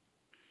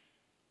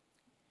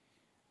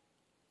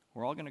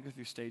 We're all going to go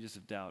through stages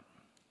of doubt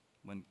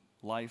when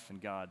life and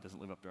God doesn't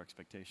live up to our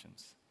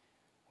expectations.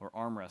 Or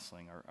arm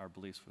wrestling our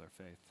beliefs with our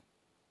faith.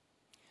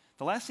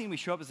 The last scene we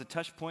show up as a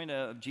touch point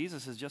of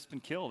Jesus has just been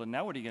killed, and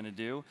now what are you going to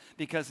do?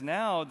 Because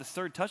now the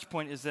third touch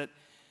point is that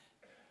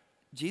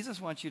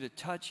Jesus wants you to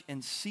touch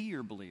and see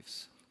your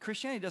beliefs.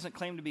 Christianity doesn't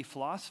claim to be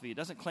philosophy. It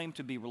doesn't claim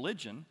to be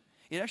religion.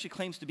 It actually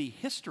claims to be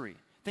history,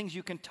 things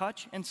you can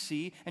touch and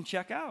see and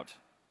check out.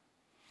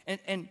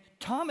 And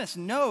Thomas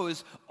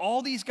knows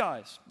all these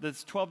guys, the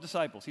 12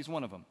 disciples. He's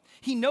one of them.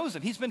 He knows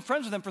them. He's been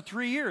friends with them for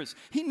 3 years.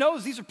 He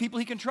knows these are people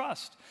he can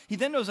trust. He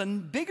then knows a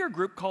bigger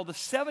group called the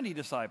 70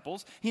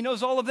 disciples. He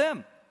knows all of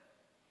them.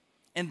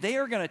 And they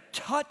are going to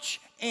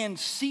touch and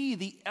see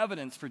the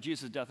evidence for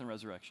Jesus' death and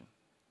resurrection.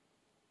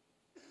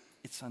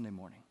 It's Sunday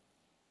morning,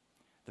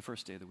 the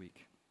first day of the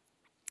week.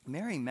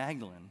 Mary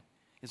Magdalene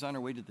is on her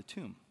way to the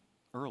tomb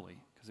early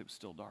because it was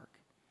still dark.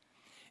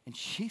 And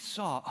she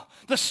saw,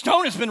 the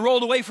stone has been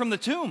rolled away from the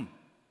tomb.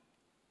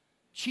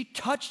 She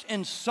touched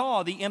and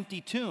saw the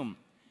empty tomb.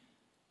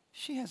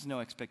 She has no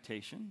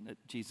expectation that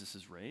Jesus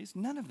is raised.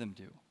 None of them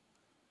do.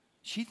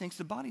 She thinks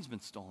the body's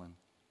been stolen.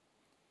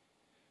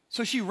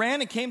 So she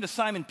ran and came to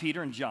Simon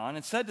Peter and John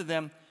and said to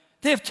them,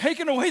 they have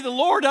taken away the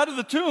Lord out of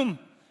the tomb,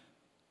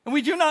 and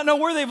we do not know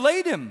where they've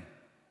laid him.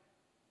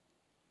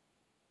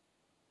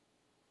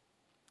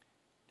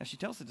 Now she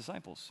tells the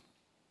disciples,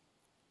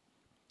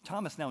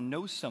 Thomas now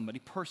knows somebody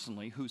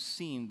personally who's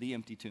seen the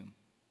empty tomb,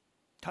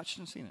 touched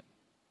and seen it.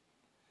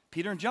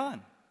 Peter and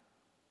John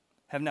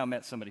have now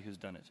met somebody who's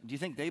done it. Do you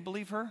think they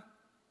believe her?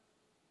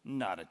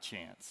 Not a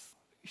chance.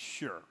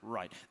 Sure,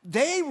 right.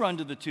 They run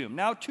to the tomb.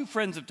 Now 2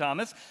 friends of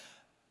Thomas,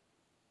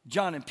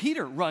 John and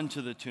Peter, run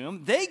to the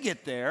tomb. They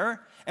get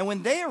there, and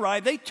when they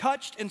arrive, they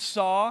touched and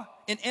saw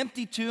an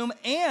empty tomb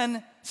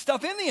and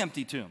stuff in the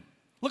empty tomb.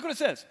 Look what it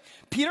says.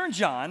 Peter and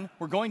John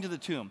were going to the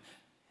tomb.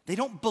 They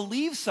don't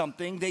believe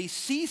something, they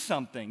see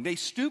something. They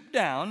stooped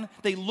down,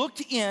 they looked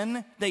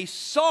in, they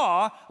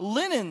saw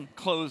linen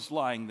clothes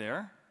lying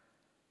there.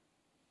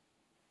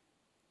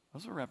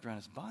 Those were wrapped around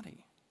his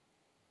body.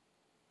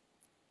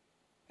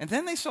 And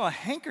then they saw a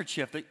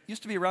handkerchief that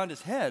used to be around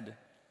his head,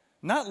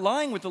 not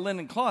lying with the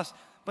linen cloths,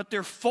 but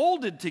they're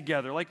folded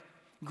together. Like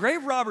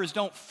grave robbers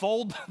don't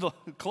fold the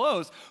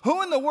clothes.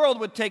 Who in the world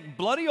would take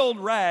bloody old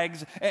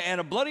rags and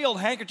a bloody old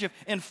handkerchief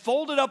and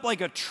fold it up like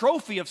a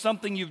trophy of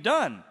something you've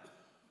done?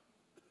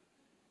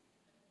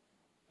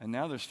 And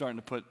now they're starting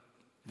to put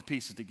the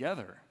pieces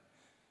together.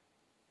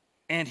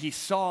 And he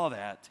saw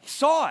that. He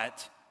saw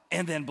it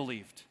and then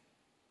believed.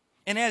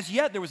 And as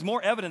yet, there was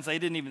more evidence they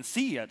didn't even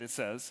see yet, it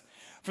says.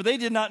 For they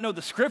did not know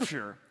the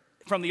scripture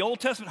from the Old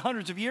Testament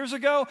hundreds of years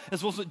ago,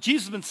 as well as what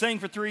Jesus has been saying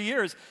for 3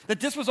 years,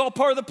 that this was all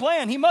part of the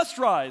plan. He must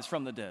rise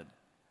from the dead.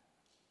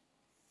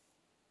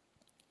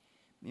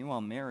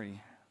 Meanwhile,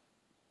 Mary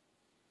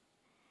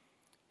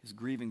is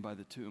grieving by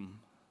the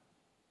tomb.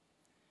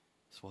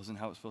 This wasn't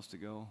how it was supposed to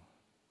go.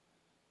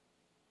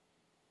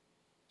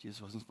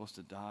 Jesus wasn't supposed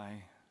to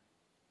die.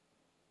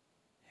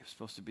 He was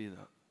supposed to be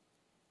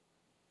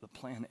the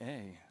plan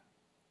A.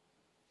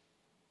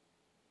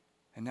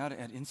 And now to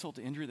add insult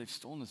to injury, they've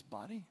stolen his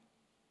body?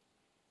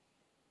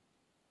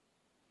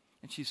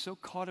 And she's so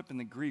caught up in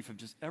the grief of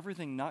just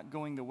everything not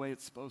going the way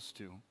it's supposed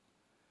to,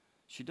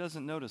 she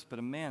doesn't notice, but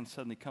a man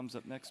suddenly comes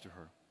up next to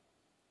her.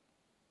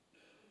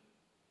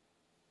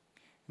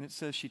 And it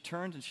says she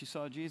turned and she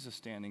saw Jesus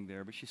standing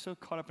there, but she's so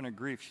caught up in her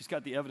grief, she's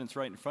got the evidence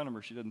right in front of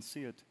her, she doesn't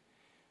see it.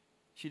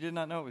 She did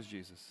not know it was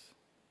Jesus.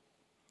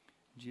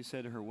 Jesus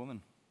said to her,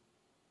 "Woman,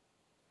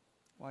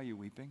 why are you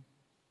weeping?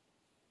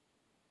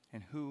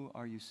 And who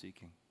are you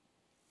seeking?"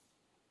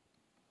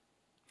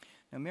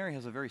 Now, Mary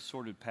has a very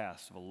sordid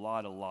past of a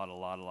lot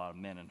of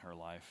men in her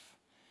life.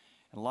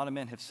 And a lot of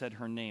men have said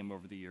her name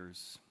over the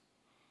years.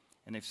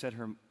 And they've said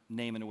her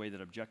name in a way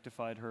that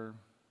objectified her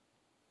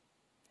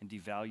and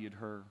devalued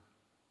her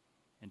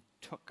and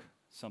took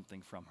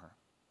something from her.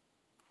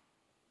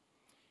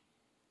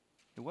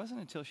 It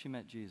wasn't until she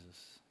met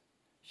Jesus,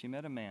 she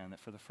met a man that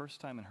for the first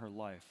time in her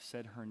life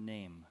said her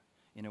name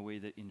in a way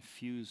that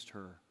infused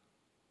her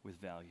with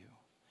value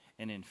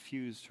and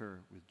infused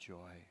her with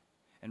joy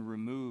and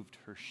removed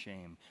her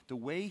shame. The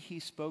way he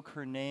spoke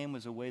her name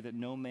was a way that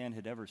no man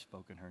had ever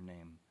spoken her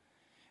name.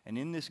 And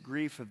in this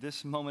grief of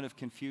this moment of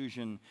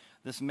confusion,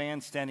 this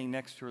man standing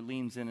next to her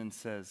leans in and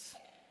says,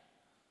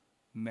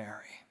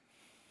 "Mary."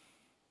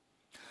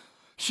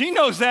 She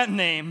knows that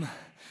name.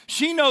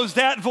 She knows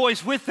that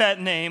voice with that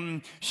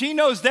name. She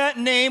knows that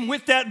name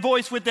with that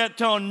voice, with that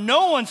tone.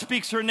 No one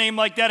speaks her name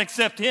like that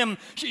except him.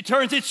 She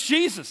turns, it's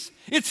Jesus.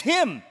 It's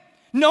him.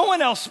 No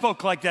one else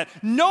spoke like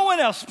that. No one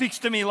else speaks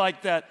to me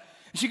like that.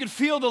 She could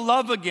feel the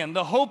love again,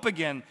 the hope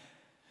again.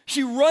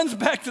 She runs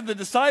back to the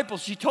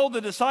disciples. She told the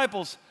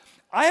disciples,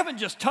 "I haven't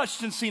just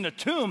touched and seen a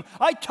tomb.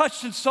 I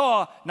touched and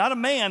saw, not a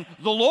man,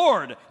 the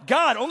Lord,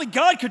 God. Only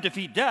God could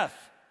defeat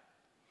death."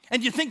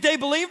 And you think they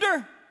believed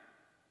her?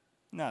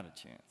 Not a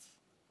chance.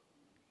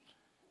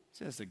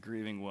 Just a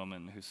grieving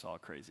woman who saw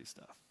crazy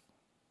stuff.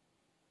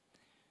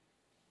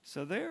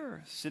 So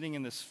they're sitting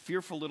in this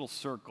fearful little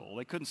circle.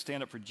 They couldn't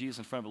stand up for Jesus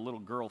in front of a little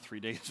girl 3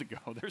 days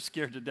ago. They're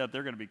scared to death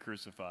they're going to be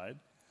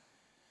crucified.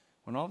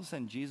 When all of a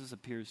sudden Jesus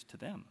appears to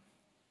them.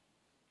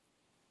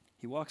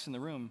 He walks in the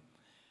room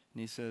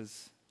and he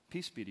says,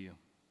 "Peace be to you.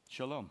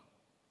 Shalom."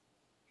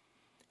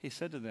 He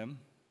said to them,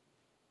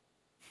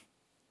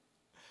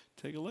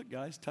 "Take a look,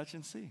 guys. Touch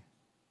and see.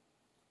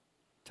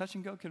 Touch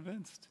and go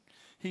convinced."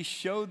 He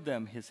showed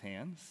them his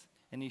hands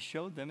and he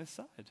showed them his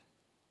side.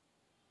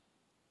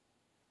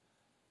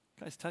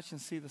 Guys, touch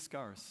and see the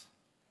scars.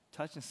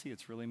 Touch and see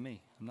it's really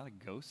me. I'm not a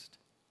ghost.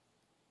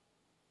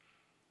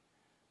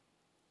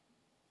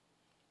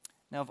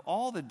 Now, of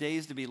all the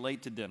days to be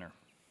late to dinner,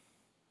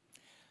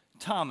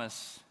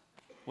 Thomas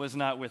was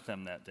not with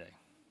them that day.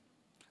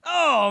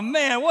 Oh,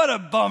 man, what a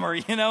bummer,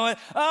 you know.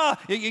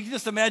 You can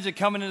just imagine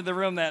coming into the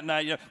room that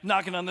night,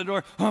 knocking on the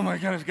door. "Oh, my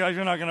goodness, guys,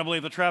 you're not going to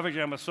believe the traffic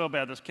jam was so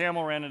bad. This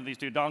camel ran into these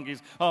 2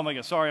 donkeys. Oh, my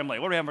God, sorry I'm late.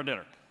 What are we having for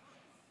dinner?"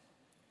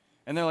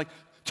 And they're like,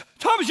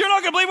 "Thomas, you're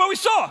not going to believe what we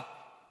saw."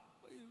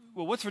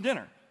 "Well, what's for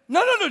dinner?"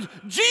 No,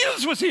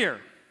 Jesus was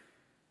here."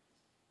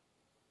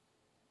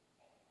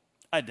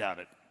 I doubt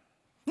it.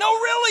 "No,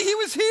 really, he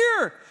was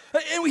here.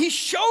 And he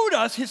showed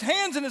us his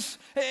hands and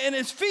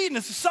his feet and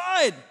his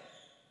side."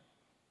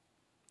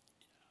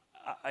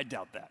 I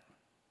doubt that.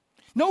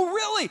 "No,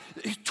 really.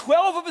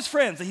 12 of his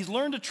friends that he's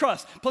learned to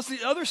trust, plus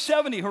the other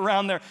 70 who are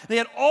around there, they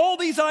had all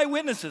these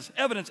eyewitnesses,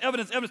 evidence,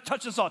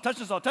 touch and saw.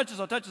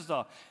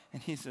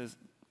 And he says,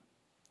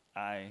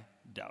 "I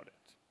doubt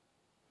it."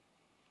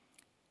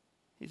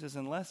 He says,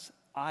 "Unless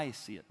I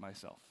see it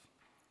myself,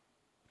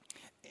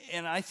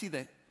 and I see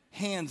the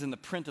hands in the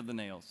print of the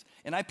nails,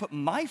 and I put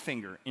my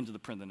finger into the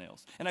print of the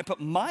nails, and I put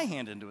my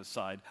hand into his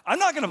side, I'm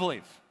not going to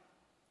believe."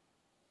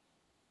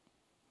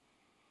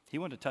 He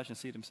wanted to touch and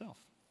see it himself.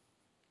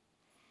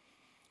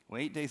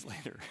 Well, 8 days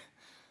later,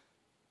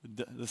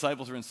 the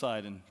disciples are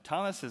inside, and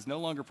Thomas is no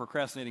longer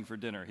procrastinating for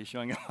dinner. He's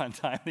showing up on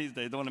time these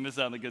days. Don't want to miss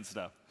out on the good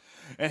stuff.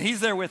 And he's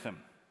there with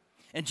him.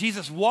 And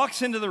Jesus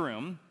walks into the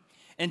room,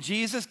 and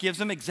Jesus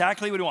gives him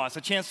exactly what he wants,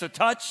 a chance to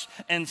touch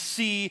and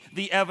see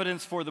the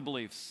evidence for the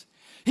beliefs.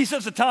 He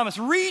says to Thomas,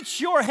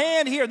 "Reach your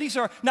hand here." These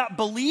are not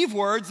believe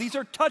words, these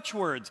are touch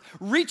words.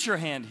 Reach your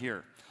hand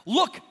here.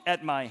 Look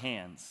at my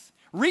hands.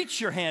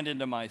 Reach your hand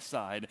into my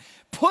side.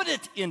 Put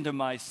it into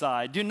my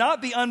side. Do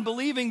not be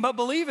unbelieving, but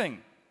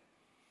believing.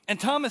 And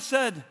Thomas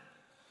said,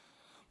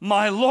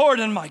 "My Lord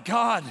and my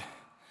God."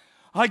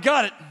 I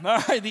got it. All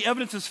right, the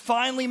evidence is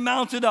finally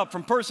mounted up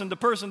from person to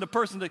person to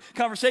person, to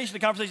conversation to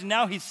conversation.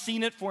 Now he's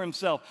seen it for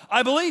himself.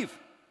 I believe.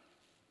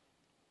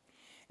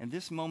 And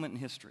this moment in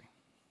history,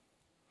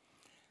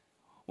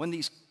 when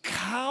these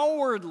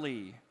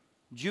cowardly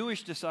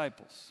Jewish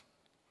disciples,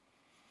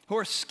 who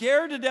are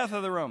scared to death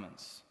of the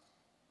Romans,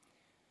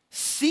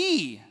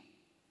 see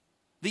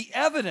the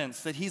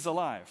evidence that he's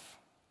alive,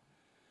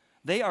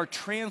 they are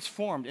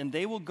transformed, and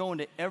they will go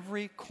into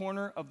every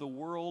corner of the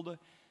world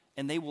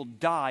and they will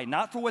die,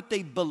 not for what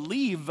they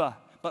believe,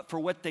 but for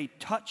what they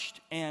touched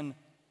and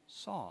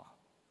saw.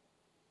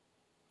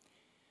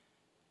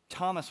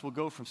 Thomas will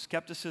go from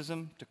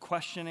skepticism to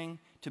questioning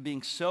to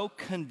being so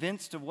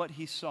convinced of what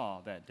he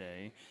saw that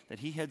day that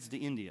he heads to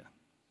India.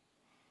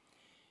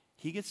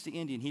 He gets to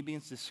India and he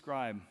begins to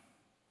describe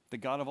the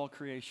God of all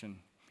creation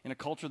in a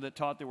culture that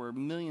taught there were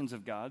millions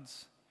of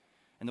gods.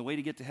 And the way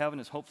to get to heaven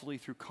is hopefully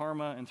through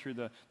karma and through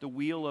the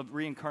wheel of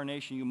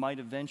reincarnation. You might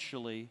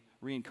eventually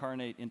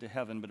reincarnate into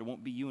heaven, but it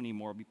won't be you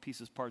anymore. It'll be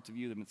pieces, parts of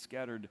you that have been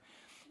scattered.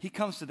 He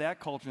comes to that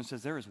culture and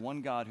says, there is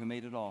one God who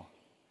made it all.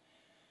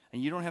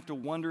 And you don't have to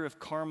wonder if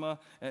karma,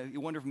 you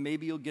wonder if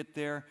maybe you'll get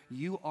there.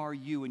 You are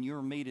you, and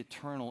you're made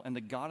eternal. And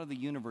the God of the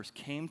universe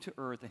came to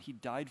earth, and he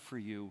died for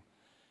you.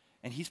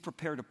 And he's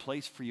prepared a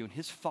place for you. And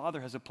his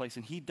Father has a place,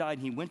 and he died,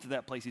 and he went to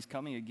that place. He's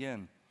coming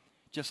again,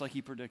 just like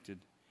he predicted.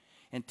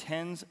 And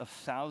tens of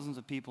thousands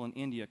of people in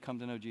India come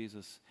to know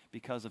Jesus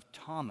because of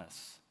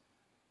Thomas,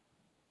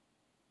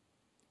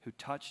 who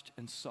touched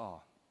and saw,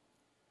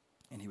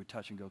 and he would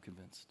touch and go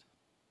convinced.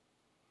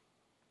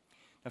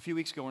 A few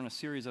weeks ago, we're in a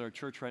series at our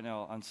church right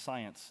now on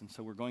science, and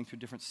so we're going through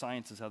different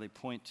sciences, how they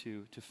point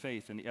to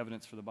faith and the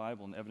evidence for the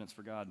Bible and the evidence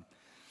for God.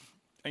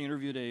 I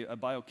interviewed a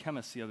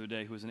biochemist the other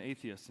day who was an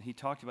atheist, and he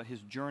talked about his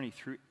journey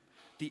through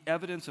the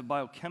evidence of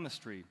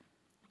biochemistry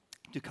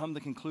to come to the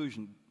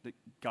conclusion that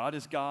God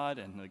is God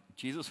and that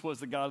Jesus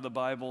was the God of the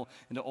Bible,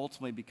 and to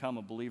ultimately become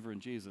a believer in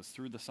Jesus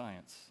through the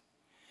science.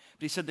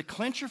 But he said the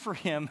clincher for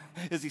him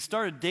is he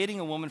started dating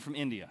a woman from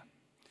India,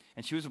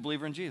 and she was a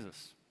believer in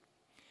Jesus.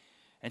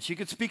 And she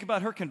could speak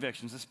about her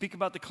convictions and speak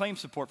about the claim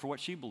support for what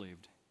she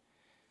believed.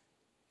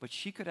 But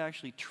she could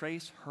actually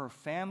trace her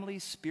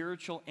family's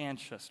spiritual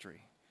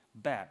ancestry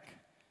back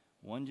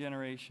 1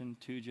 generation,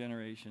 2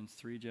 generations,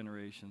 3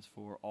 generations,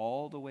 4,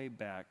 all the way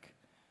back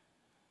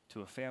to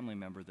a family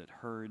member that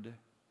heard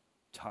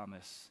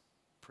Thomas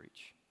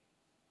preach.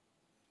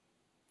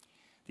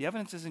 The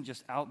evidence isn't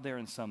just out there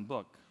in some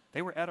book.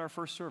 They were at our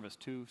first service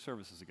 2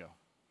 services ago.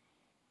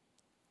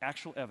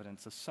 Actual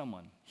evidence of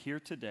someone here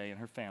today and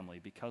her family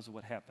because of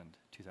what happened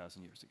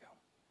 2,000 years ago.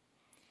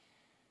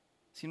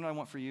 See what I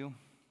want for you?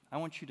 I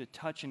want you to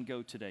touch and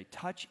go today.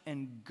 Touch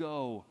and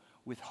go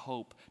with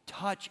hope.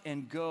 Touch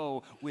and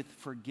go with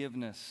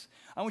forgiveness.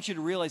 I want you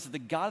to realize that the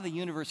God of the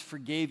universe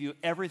forgave you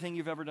everything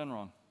you've ever done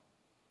wrong.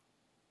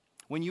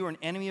 When you were an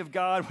enemy of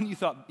God, when you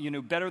thought you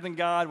knew better than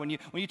God, when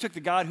you took the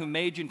God who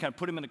made you and kind of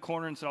put him in a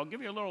corner and said, I'll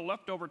give you a little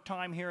leftover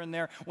time here and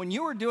there. When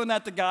you were doing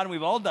that to God, and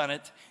we've all done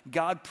it,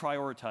 God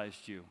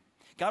prioritized you.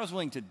 God was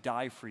willing to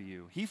die for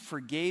you. He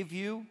forgave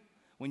you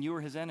when you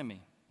were his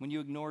enemy, when you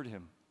ignored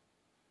him.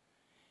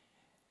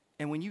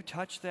 And when you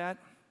touch that,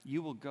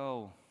 you will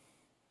go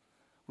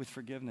with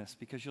forgiveness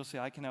because you'll say,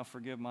 I can now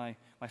forgive my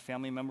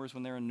family members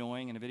when they're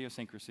annoying and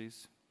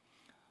idiosyncrasies.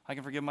 I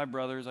can forgive my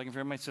brothers, I can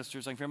forgive my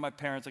sisters, I can forgive my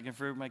parents, I can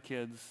forgive my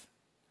kids.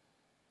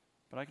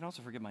 But I can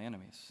also forgive my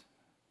enemies.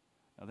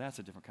 Now that's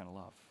a different kind of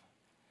love.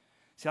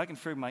 See, I can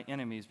forgive my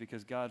enemies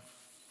because God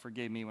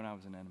forgave me when I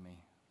was an enemy.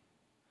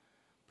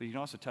 But you can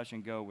also touch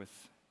and go with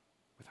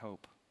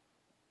hope.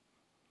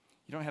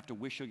 You don't have to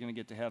wish you're going to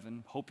get to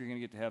heaven, hope you're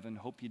going to get to heaven,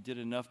 hope you did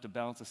enough to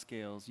balance the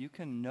scales. You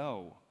can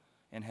know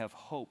and have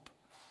hope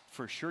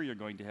for sure you're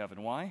going to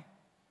heaven. Why?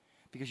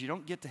 Because you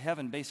don't get to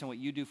heaven based on what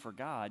you do for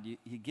God.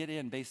 You get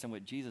in based on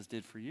what Jesus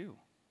did for you.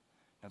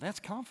 Now that's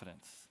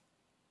confidence.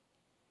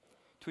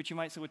 To which you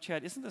might say, well,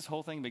 Chad, isn't this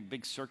whole thing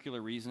big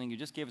circular reasoning? You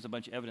just gave us a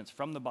bunch of evidence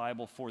from the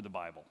Bible for the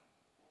Bible.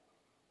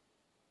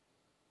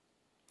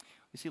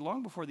 You see,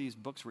 long before these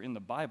books were in the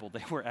Bible,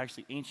 they were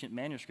actually ancient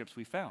manuscripts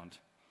we found.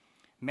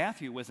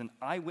 Matthew was an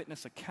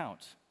eyewitness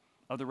account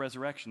of the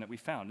resurrection that we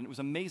found, and it was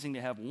amazing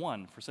to have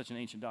one for such an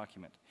ancient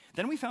document.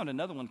 Then we found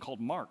another one called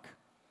Mark,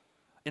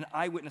 an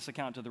eyewitness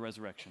account to the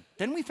resurrection.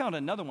 Then we found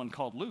another one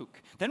called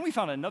Luke. Then we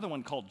found another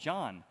one called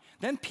John.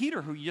 Then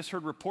Peter, who you just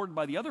heard reported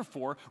by the other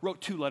 4,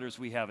 wrote 2 letters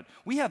we have it.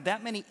 We have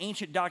that many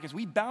ancient documents.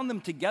 We bound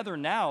them together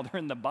now. They're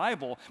in the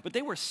Bible, but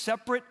they were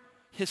separate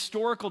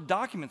historical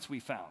documents we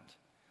found.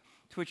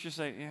 To which you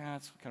say, yeah,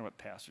 that's kind of what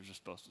pastors are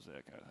supposed to say,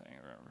 that kind of thing.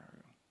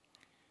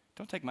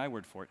 Don't take my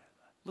word for it.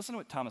 Listen to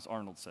what Thomas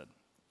Arnold said.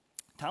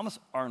 Thomas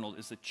Arnold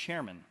is the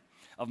chairman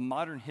of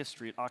modern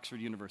history at Oxford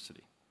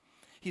University.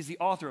 He's the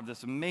author of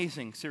this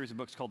amazing series of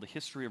books called The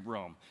History of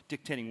Rome,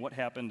 dictating what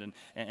happened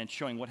and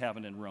showing what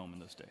happened in Rome in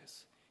those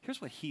days. Here's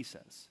what he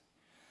says.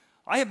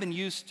 I have been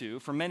used to,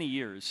 for many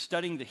years,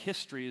 studying the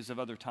histories of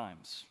other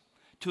times,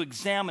 to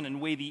examine and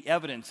weigh the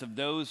evidence of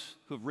those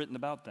who have written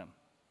about them.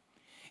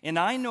 And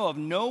I know of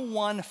no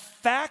one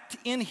fact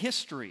in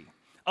history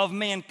of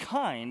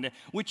mankind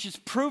which is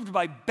proved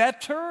by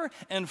better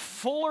and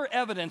fuller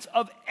evidence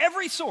of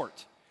every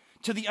sort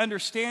to the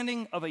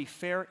understanding of a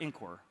fair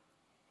inquirer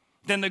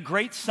than the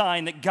great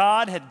sign that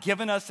God had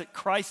given us that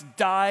Christ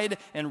died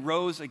and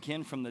rose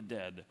again from the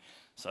dead.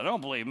 So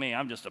don't believe me,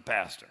 I'm just a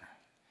pastor.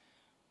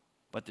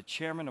 But the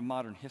chairman of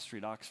modern history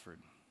at Oxford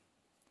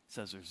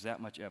says there's that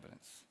much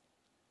evidence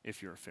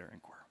if you're a fair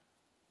inquirer.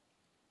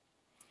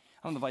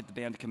 I want to invite the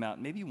band to come out.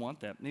 Maybe you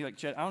want that. Maybe like,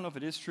 Chet, I don't know if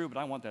it is true, but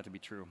I want that to be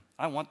true.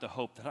 I want the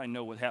hope that I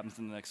know what happens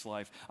in the next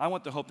life. I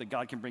want the hope that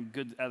God can bring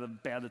good out of the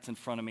bad that's in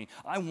front of me.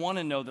 I want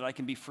to know that I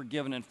can be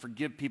forgiven and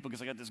forgive people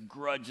because I got this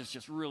grudge that's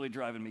just really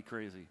driving me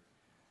crazy.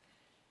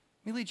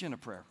 Let me lead you in a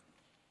prayer.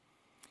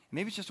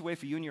 Maybe it's just a way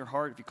for you in your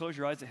heart. If you close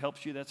your eyes, it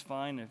helps you. That's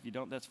fine. If you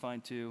don't, that's fine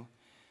too.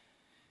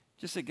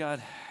 Just say,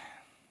 God,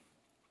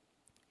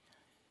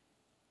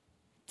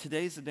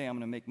 today's the day I'm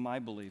going to make my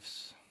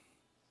beliefs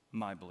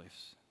my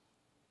beliefs.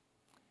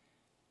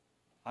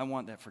 I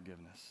want that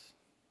forgiveness.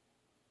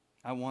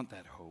 I want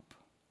that hope.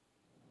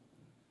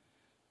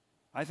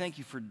 I thank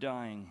you for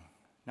dying,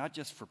 not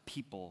just for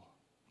people,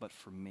 but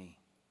for me.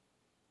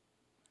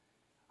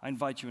 I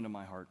invite you into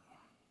my heart.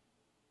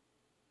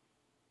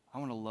 I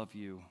want to love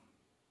you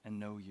and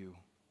know you.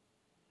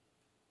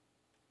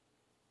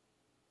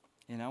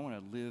 And I want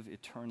to live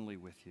eternally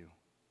with you.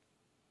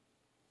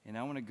 And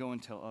I want to go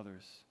and tell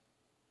others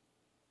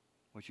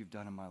what you've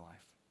done in my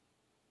life.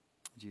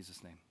 In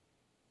Jesus' name,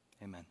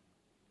 amen.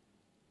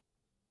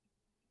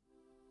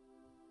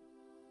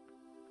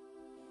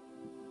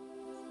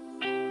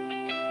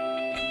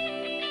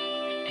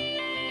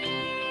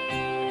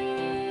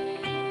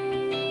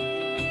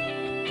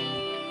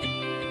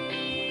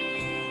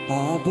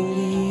 I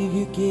believe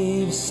you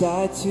gave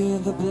sight to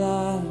the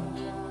blind.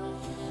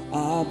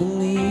 I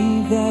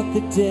believe that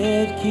the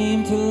dead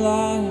came to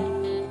life.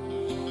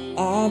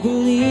 I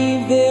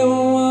believe there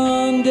were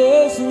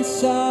wonders and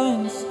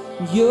signs.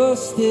 You're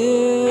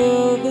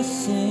still the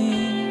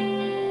same.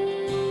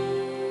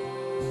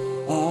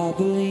 I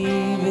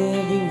believe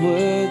every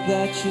word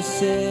that you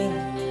said.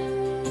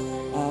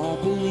 I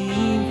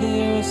believe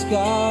there are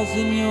scars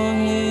in your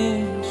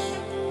hands.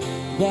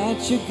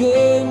 That your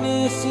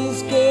goodness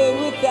is good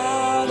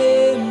without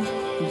end.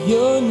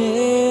 You'll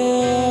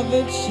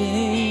never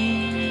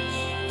change.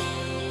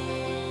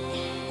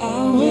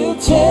 I will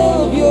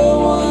tell of your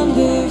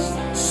wonders,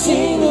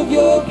 sing of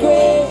your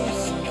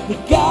grace. The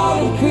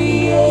God of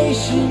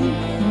creation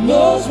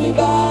knows me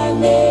by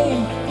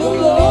name. The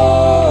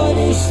Lord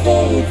is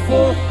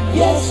faithful,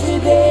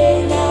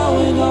 yesterday, now,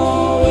 and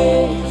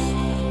always.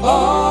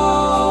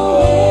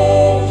 Always.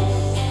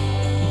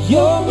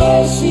 Your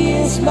mercy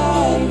is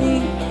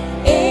mighty,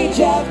 age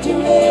after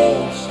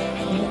age,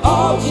 and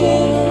all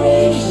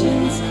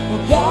generations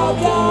will bow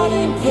down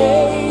and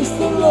praise.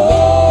 The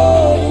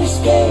Lord is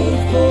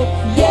faithful,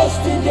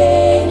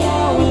 yesterday,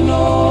 now, and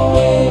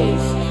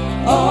always,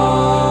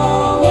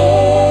 always.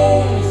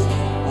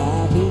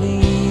 I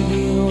believe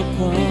you will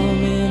come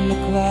in the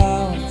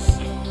clouds.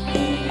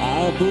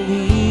 I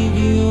believe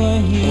you are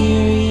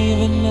here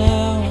even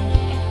now.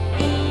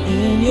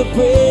 In your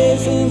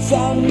presence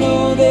I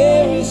know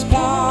there is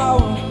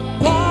power,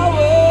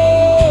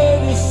 power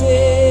to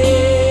save.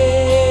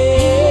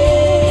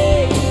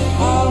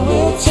 I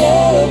will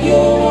tell of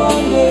your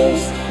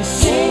wonders,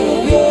 sing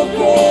of your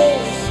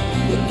grace.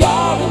 The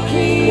God of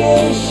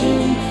creation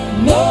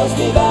knows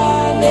me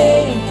by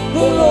name.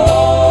 The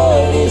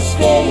Lord is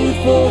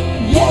faithful,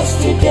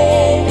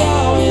 yesterday,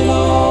 now, and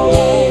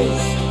always,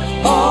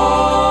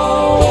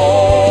 always.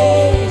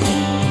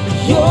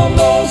 Your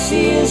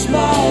mercy is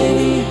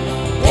mighty,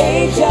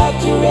 age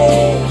after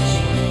age,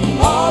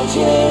 all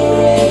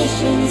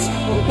generations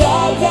will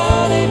bow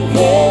down and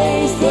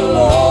praise. The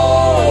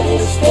Lord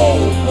is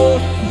faithful,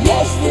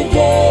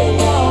 yesterday,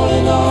 now,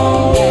 and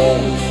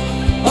always,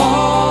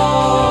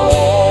 always.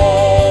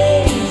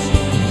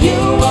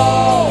 You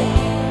are,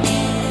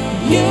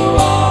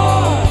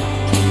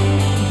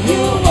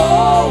 you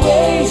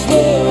always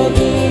will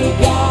be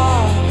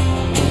God.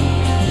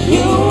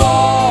 You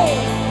are,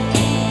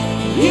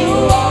 you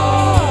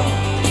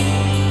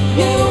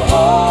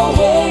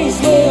always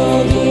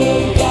will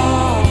be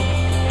God.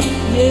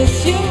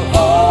 Yes, you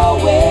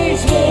always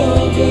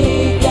will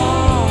be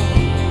God.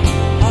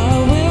 I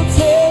will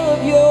tell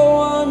of your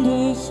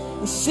wonders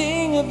and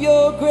sing of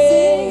your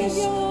grace.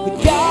 The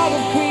God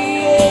of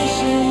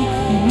creation,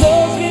 He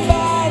knows me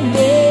by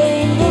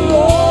name. The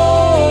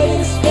Lord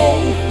is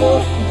faithful,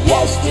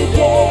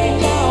 yesterday,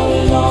 now,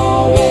 and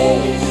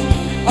always,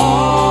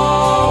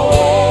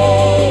 always.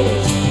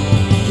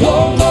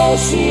 Your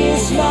mercy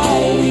is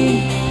mighty,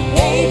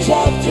 age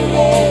after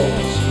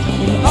age,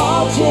 and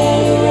all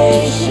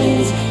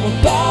generations will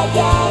bow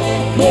down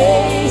and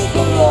praise.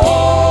 The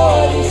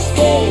Lord is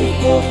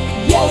faithful,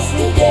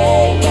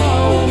 yesterday,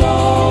 now, and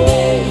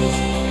always,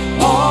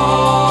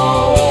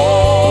 always.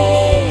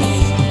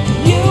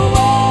 You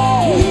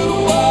are, you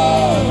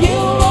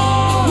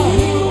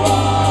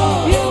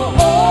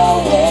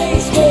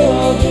always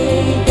will be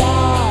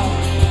God.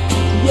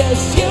 Yes,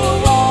 you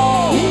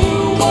are,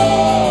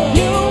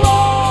 you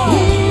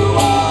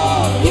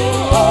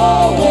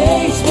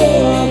always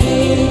will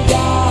be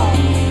God.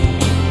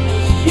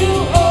 You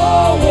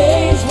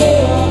always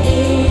will be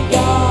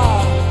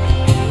God.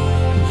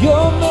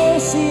 Your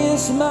mercy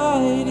is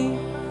mighty,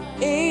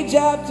 age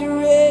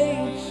after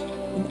age,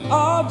 and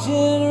all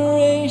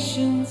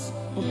generations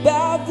will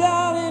bow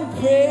down and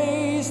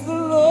praise. The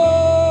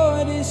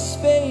Lord is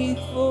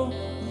faithful,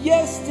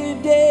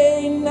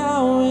 yesterday,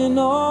 now, and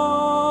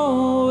always.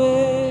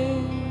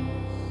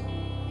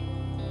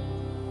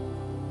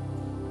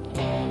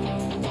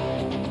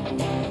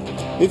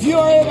 If you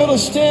are able to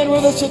stand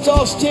with us, let's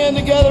all stand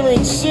together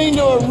and sing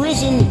to a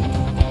risen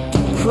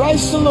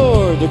Christ the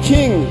Lord, the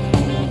King.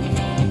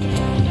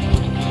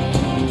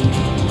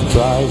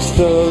 Christ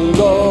the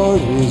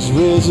Lord is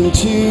risen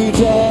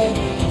today.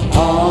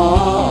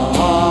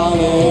 Hallelujah.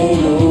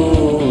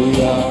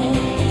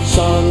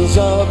 Sons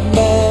of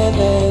men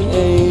and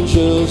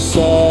angels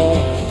say,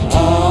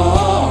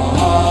 hallelujah.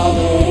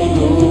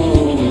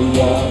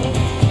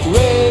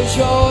 Raise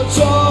your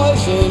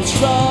joys and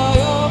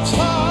triumphs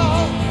high.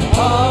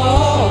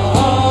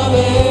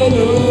 Hallelujah.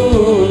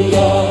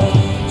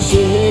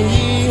 Sing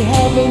ye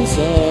heavens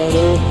and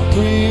earth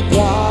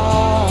reply.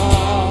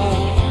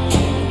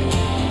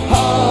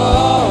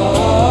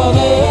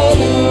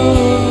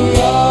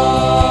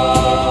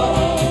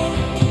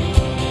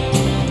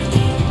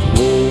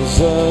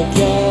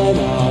 Again,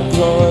 our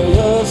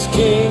glorious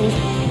King.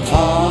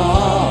 Hallelujah.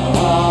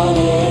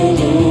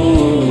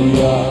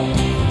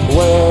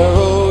 Where,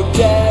 oh,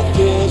 death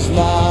is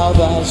now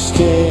thy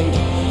sting.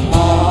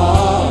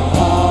 Hallelujah.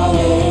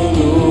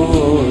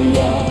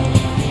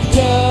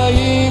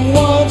 Dying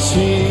once,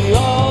 he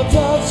all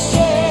doth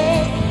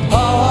say.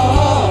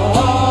 Hallelujah.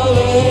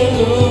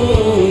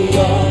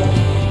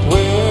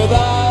 Where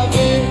thy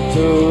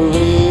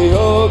victory,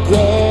 oh,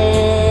 great.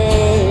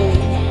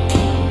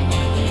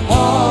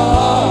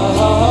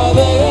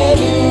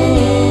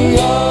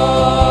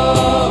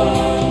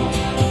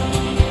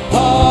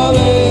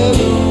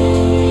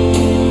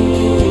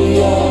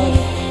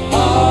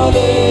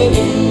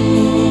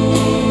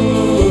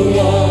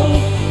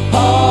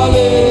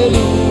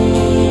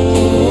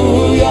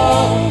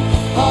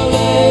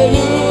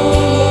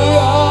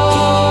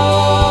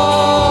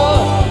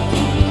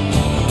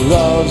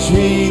 Love's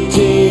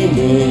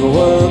redeeming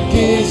work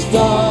is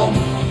done.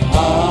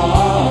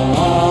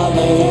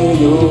 Hallelujah.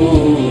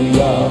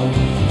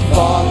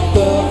 Fought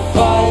the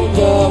fight,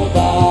 the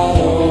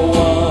battle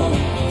won.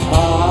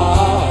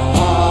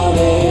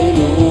 Hallelujah.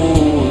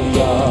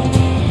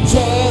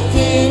 Death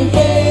in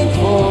vain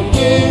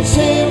forbids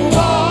him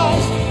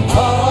rise.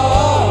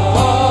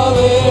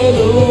 Hallelujah.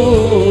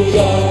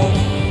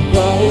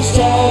 Christ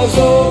has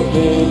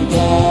opened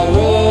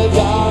paradise.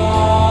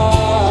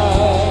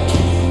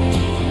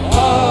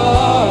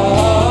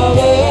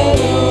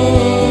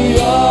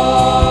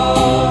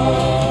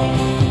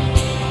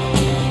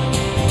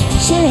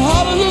 Say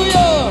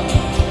hallelujah.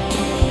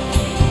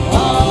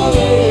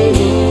 Hallelujah.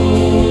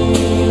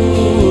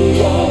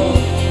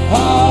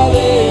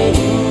 Hallelujah.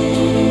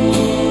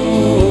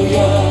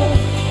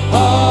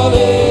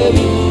 Hallelujah.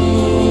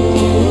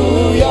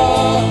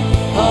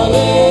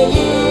 Hallelujah.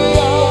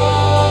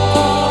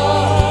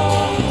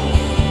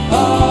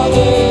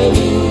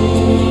 Hallelujah.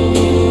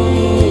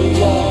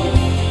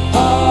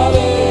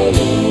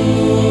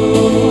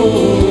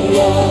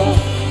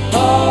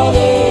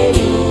 Hallelujah.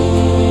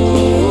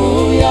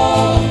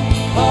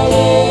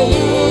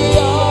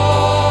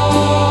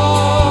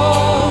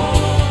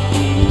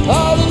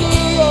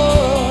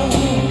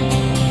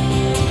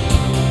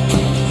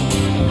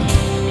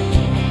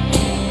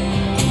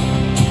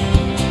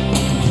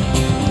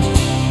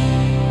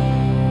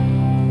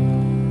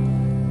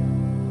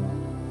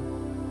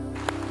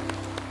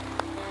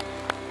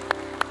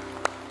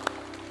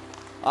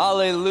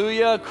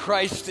 Hallelujah,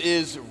 Christ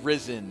is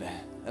risen.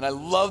 And I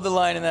love the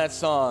line in that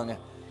song,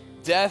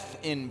 death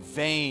in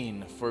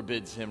vain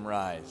forbids him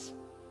rise.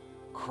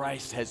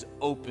 Christ has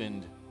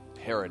opened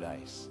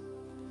paradise.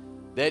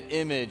 That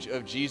image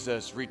of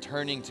Jesus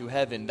returning to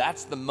heaven,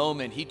 that's the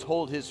moment he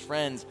told his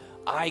friends,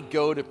 I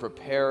go to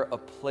prepare a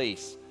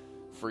place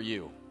for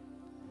you.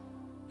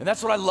 And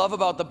that's what I love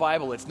about the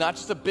Bible. It's not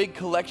just a big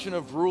collection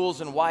of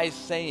rules and wise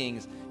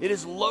sayings. It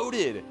is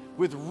loaded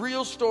with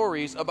real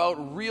stories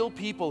about real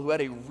people who had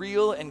a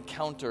real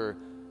encounter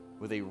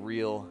with a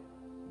real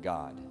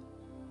God.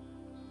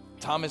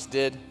 Thomas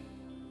did,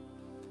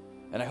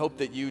 and I hope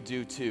that you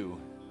do too,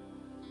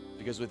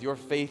 because with your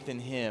faith in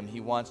him, he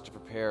wants to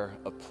prepare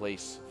a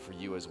place for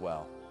you as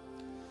well.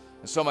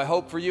 And so my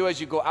hope for you as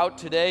you go out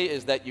today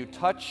is that you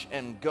touch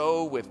and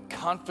go with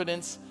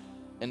confidence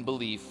and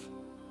belief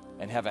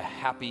and have a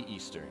happy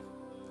Easter.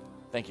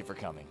 Thank you for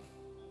coming.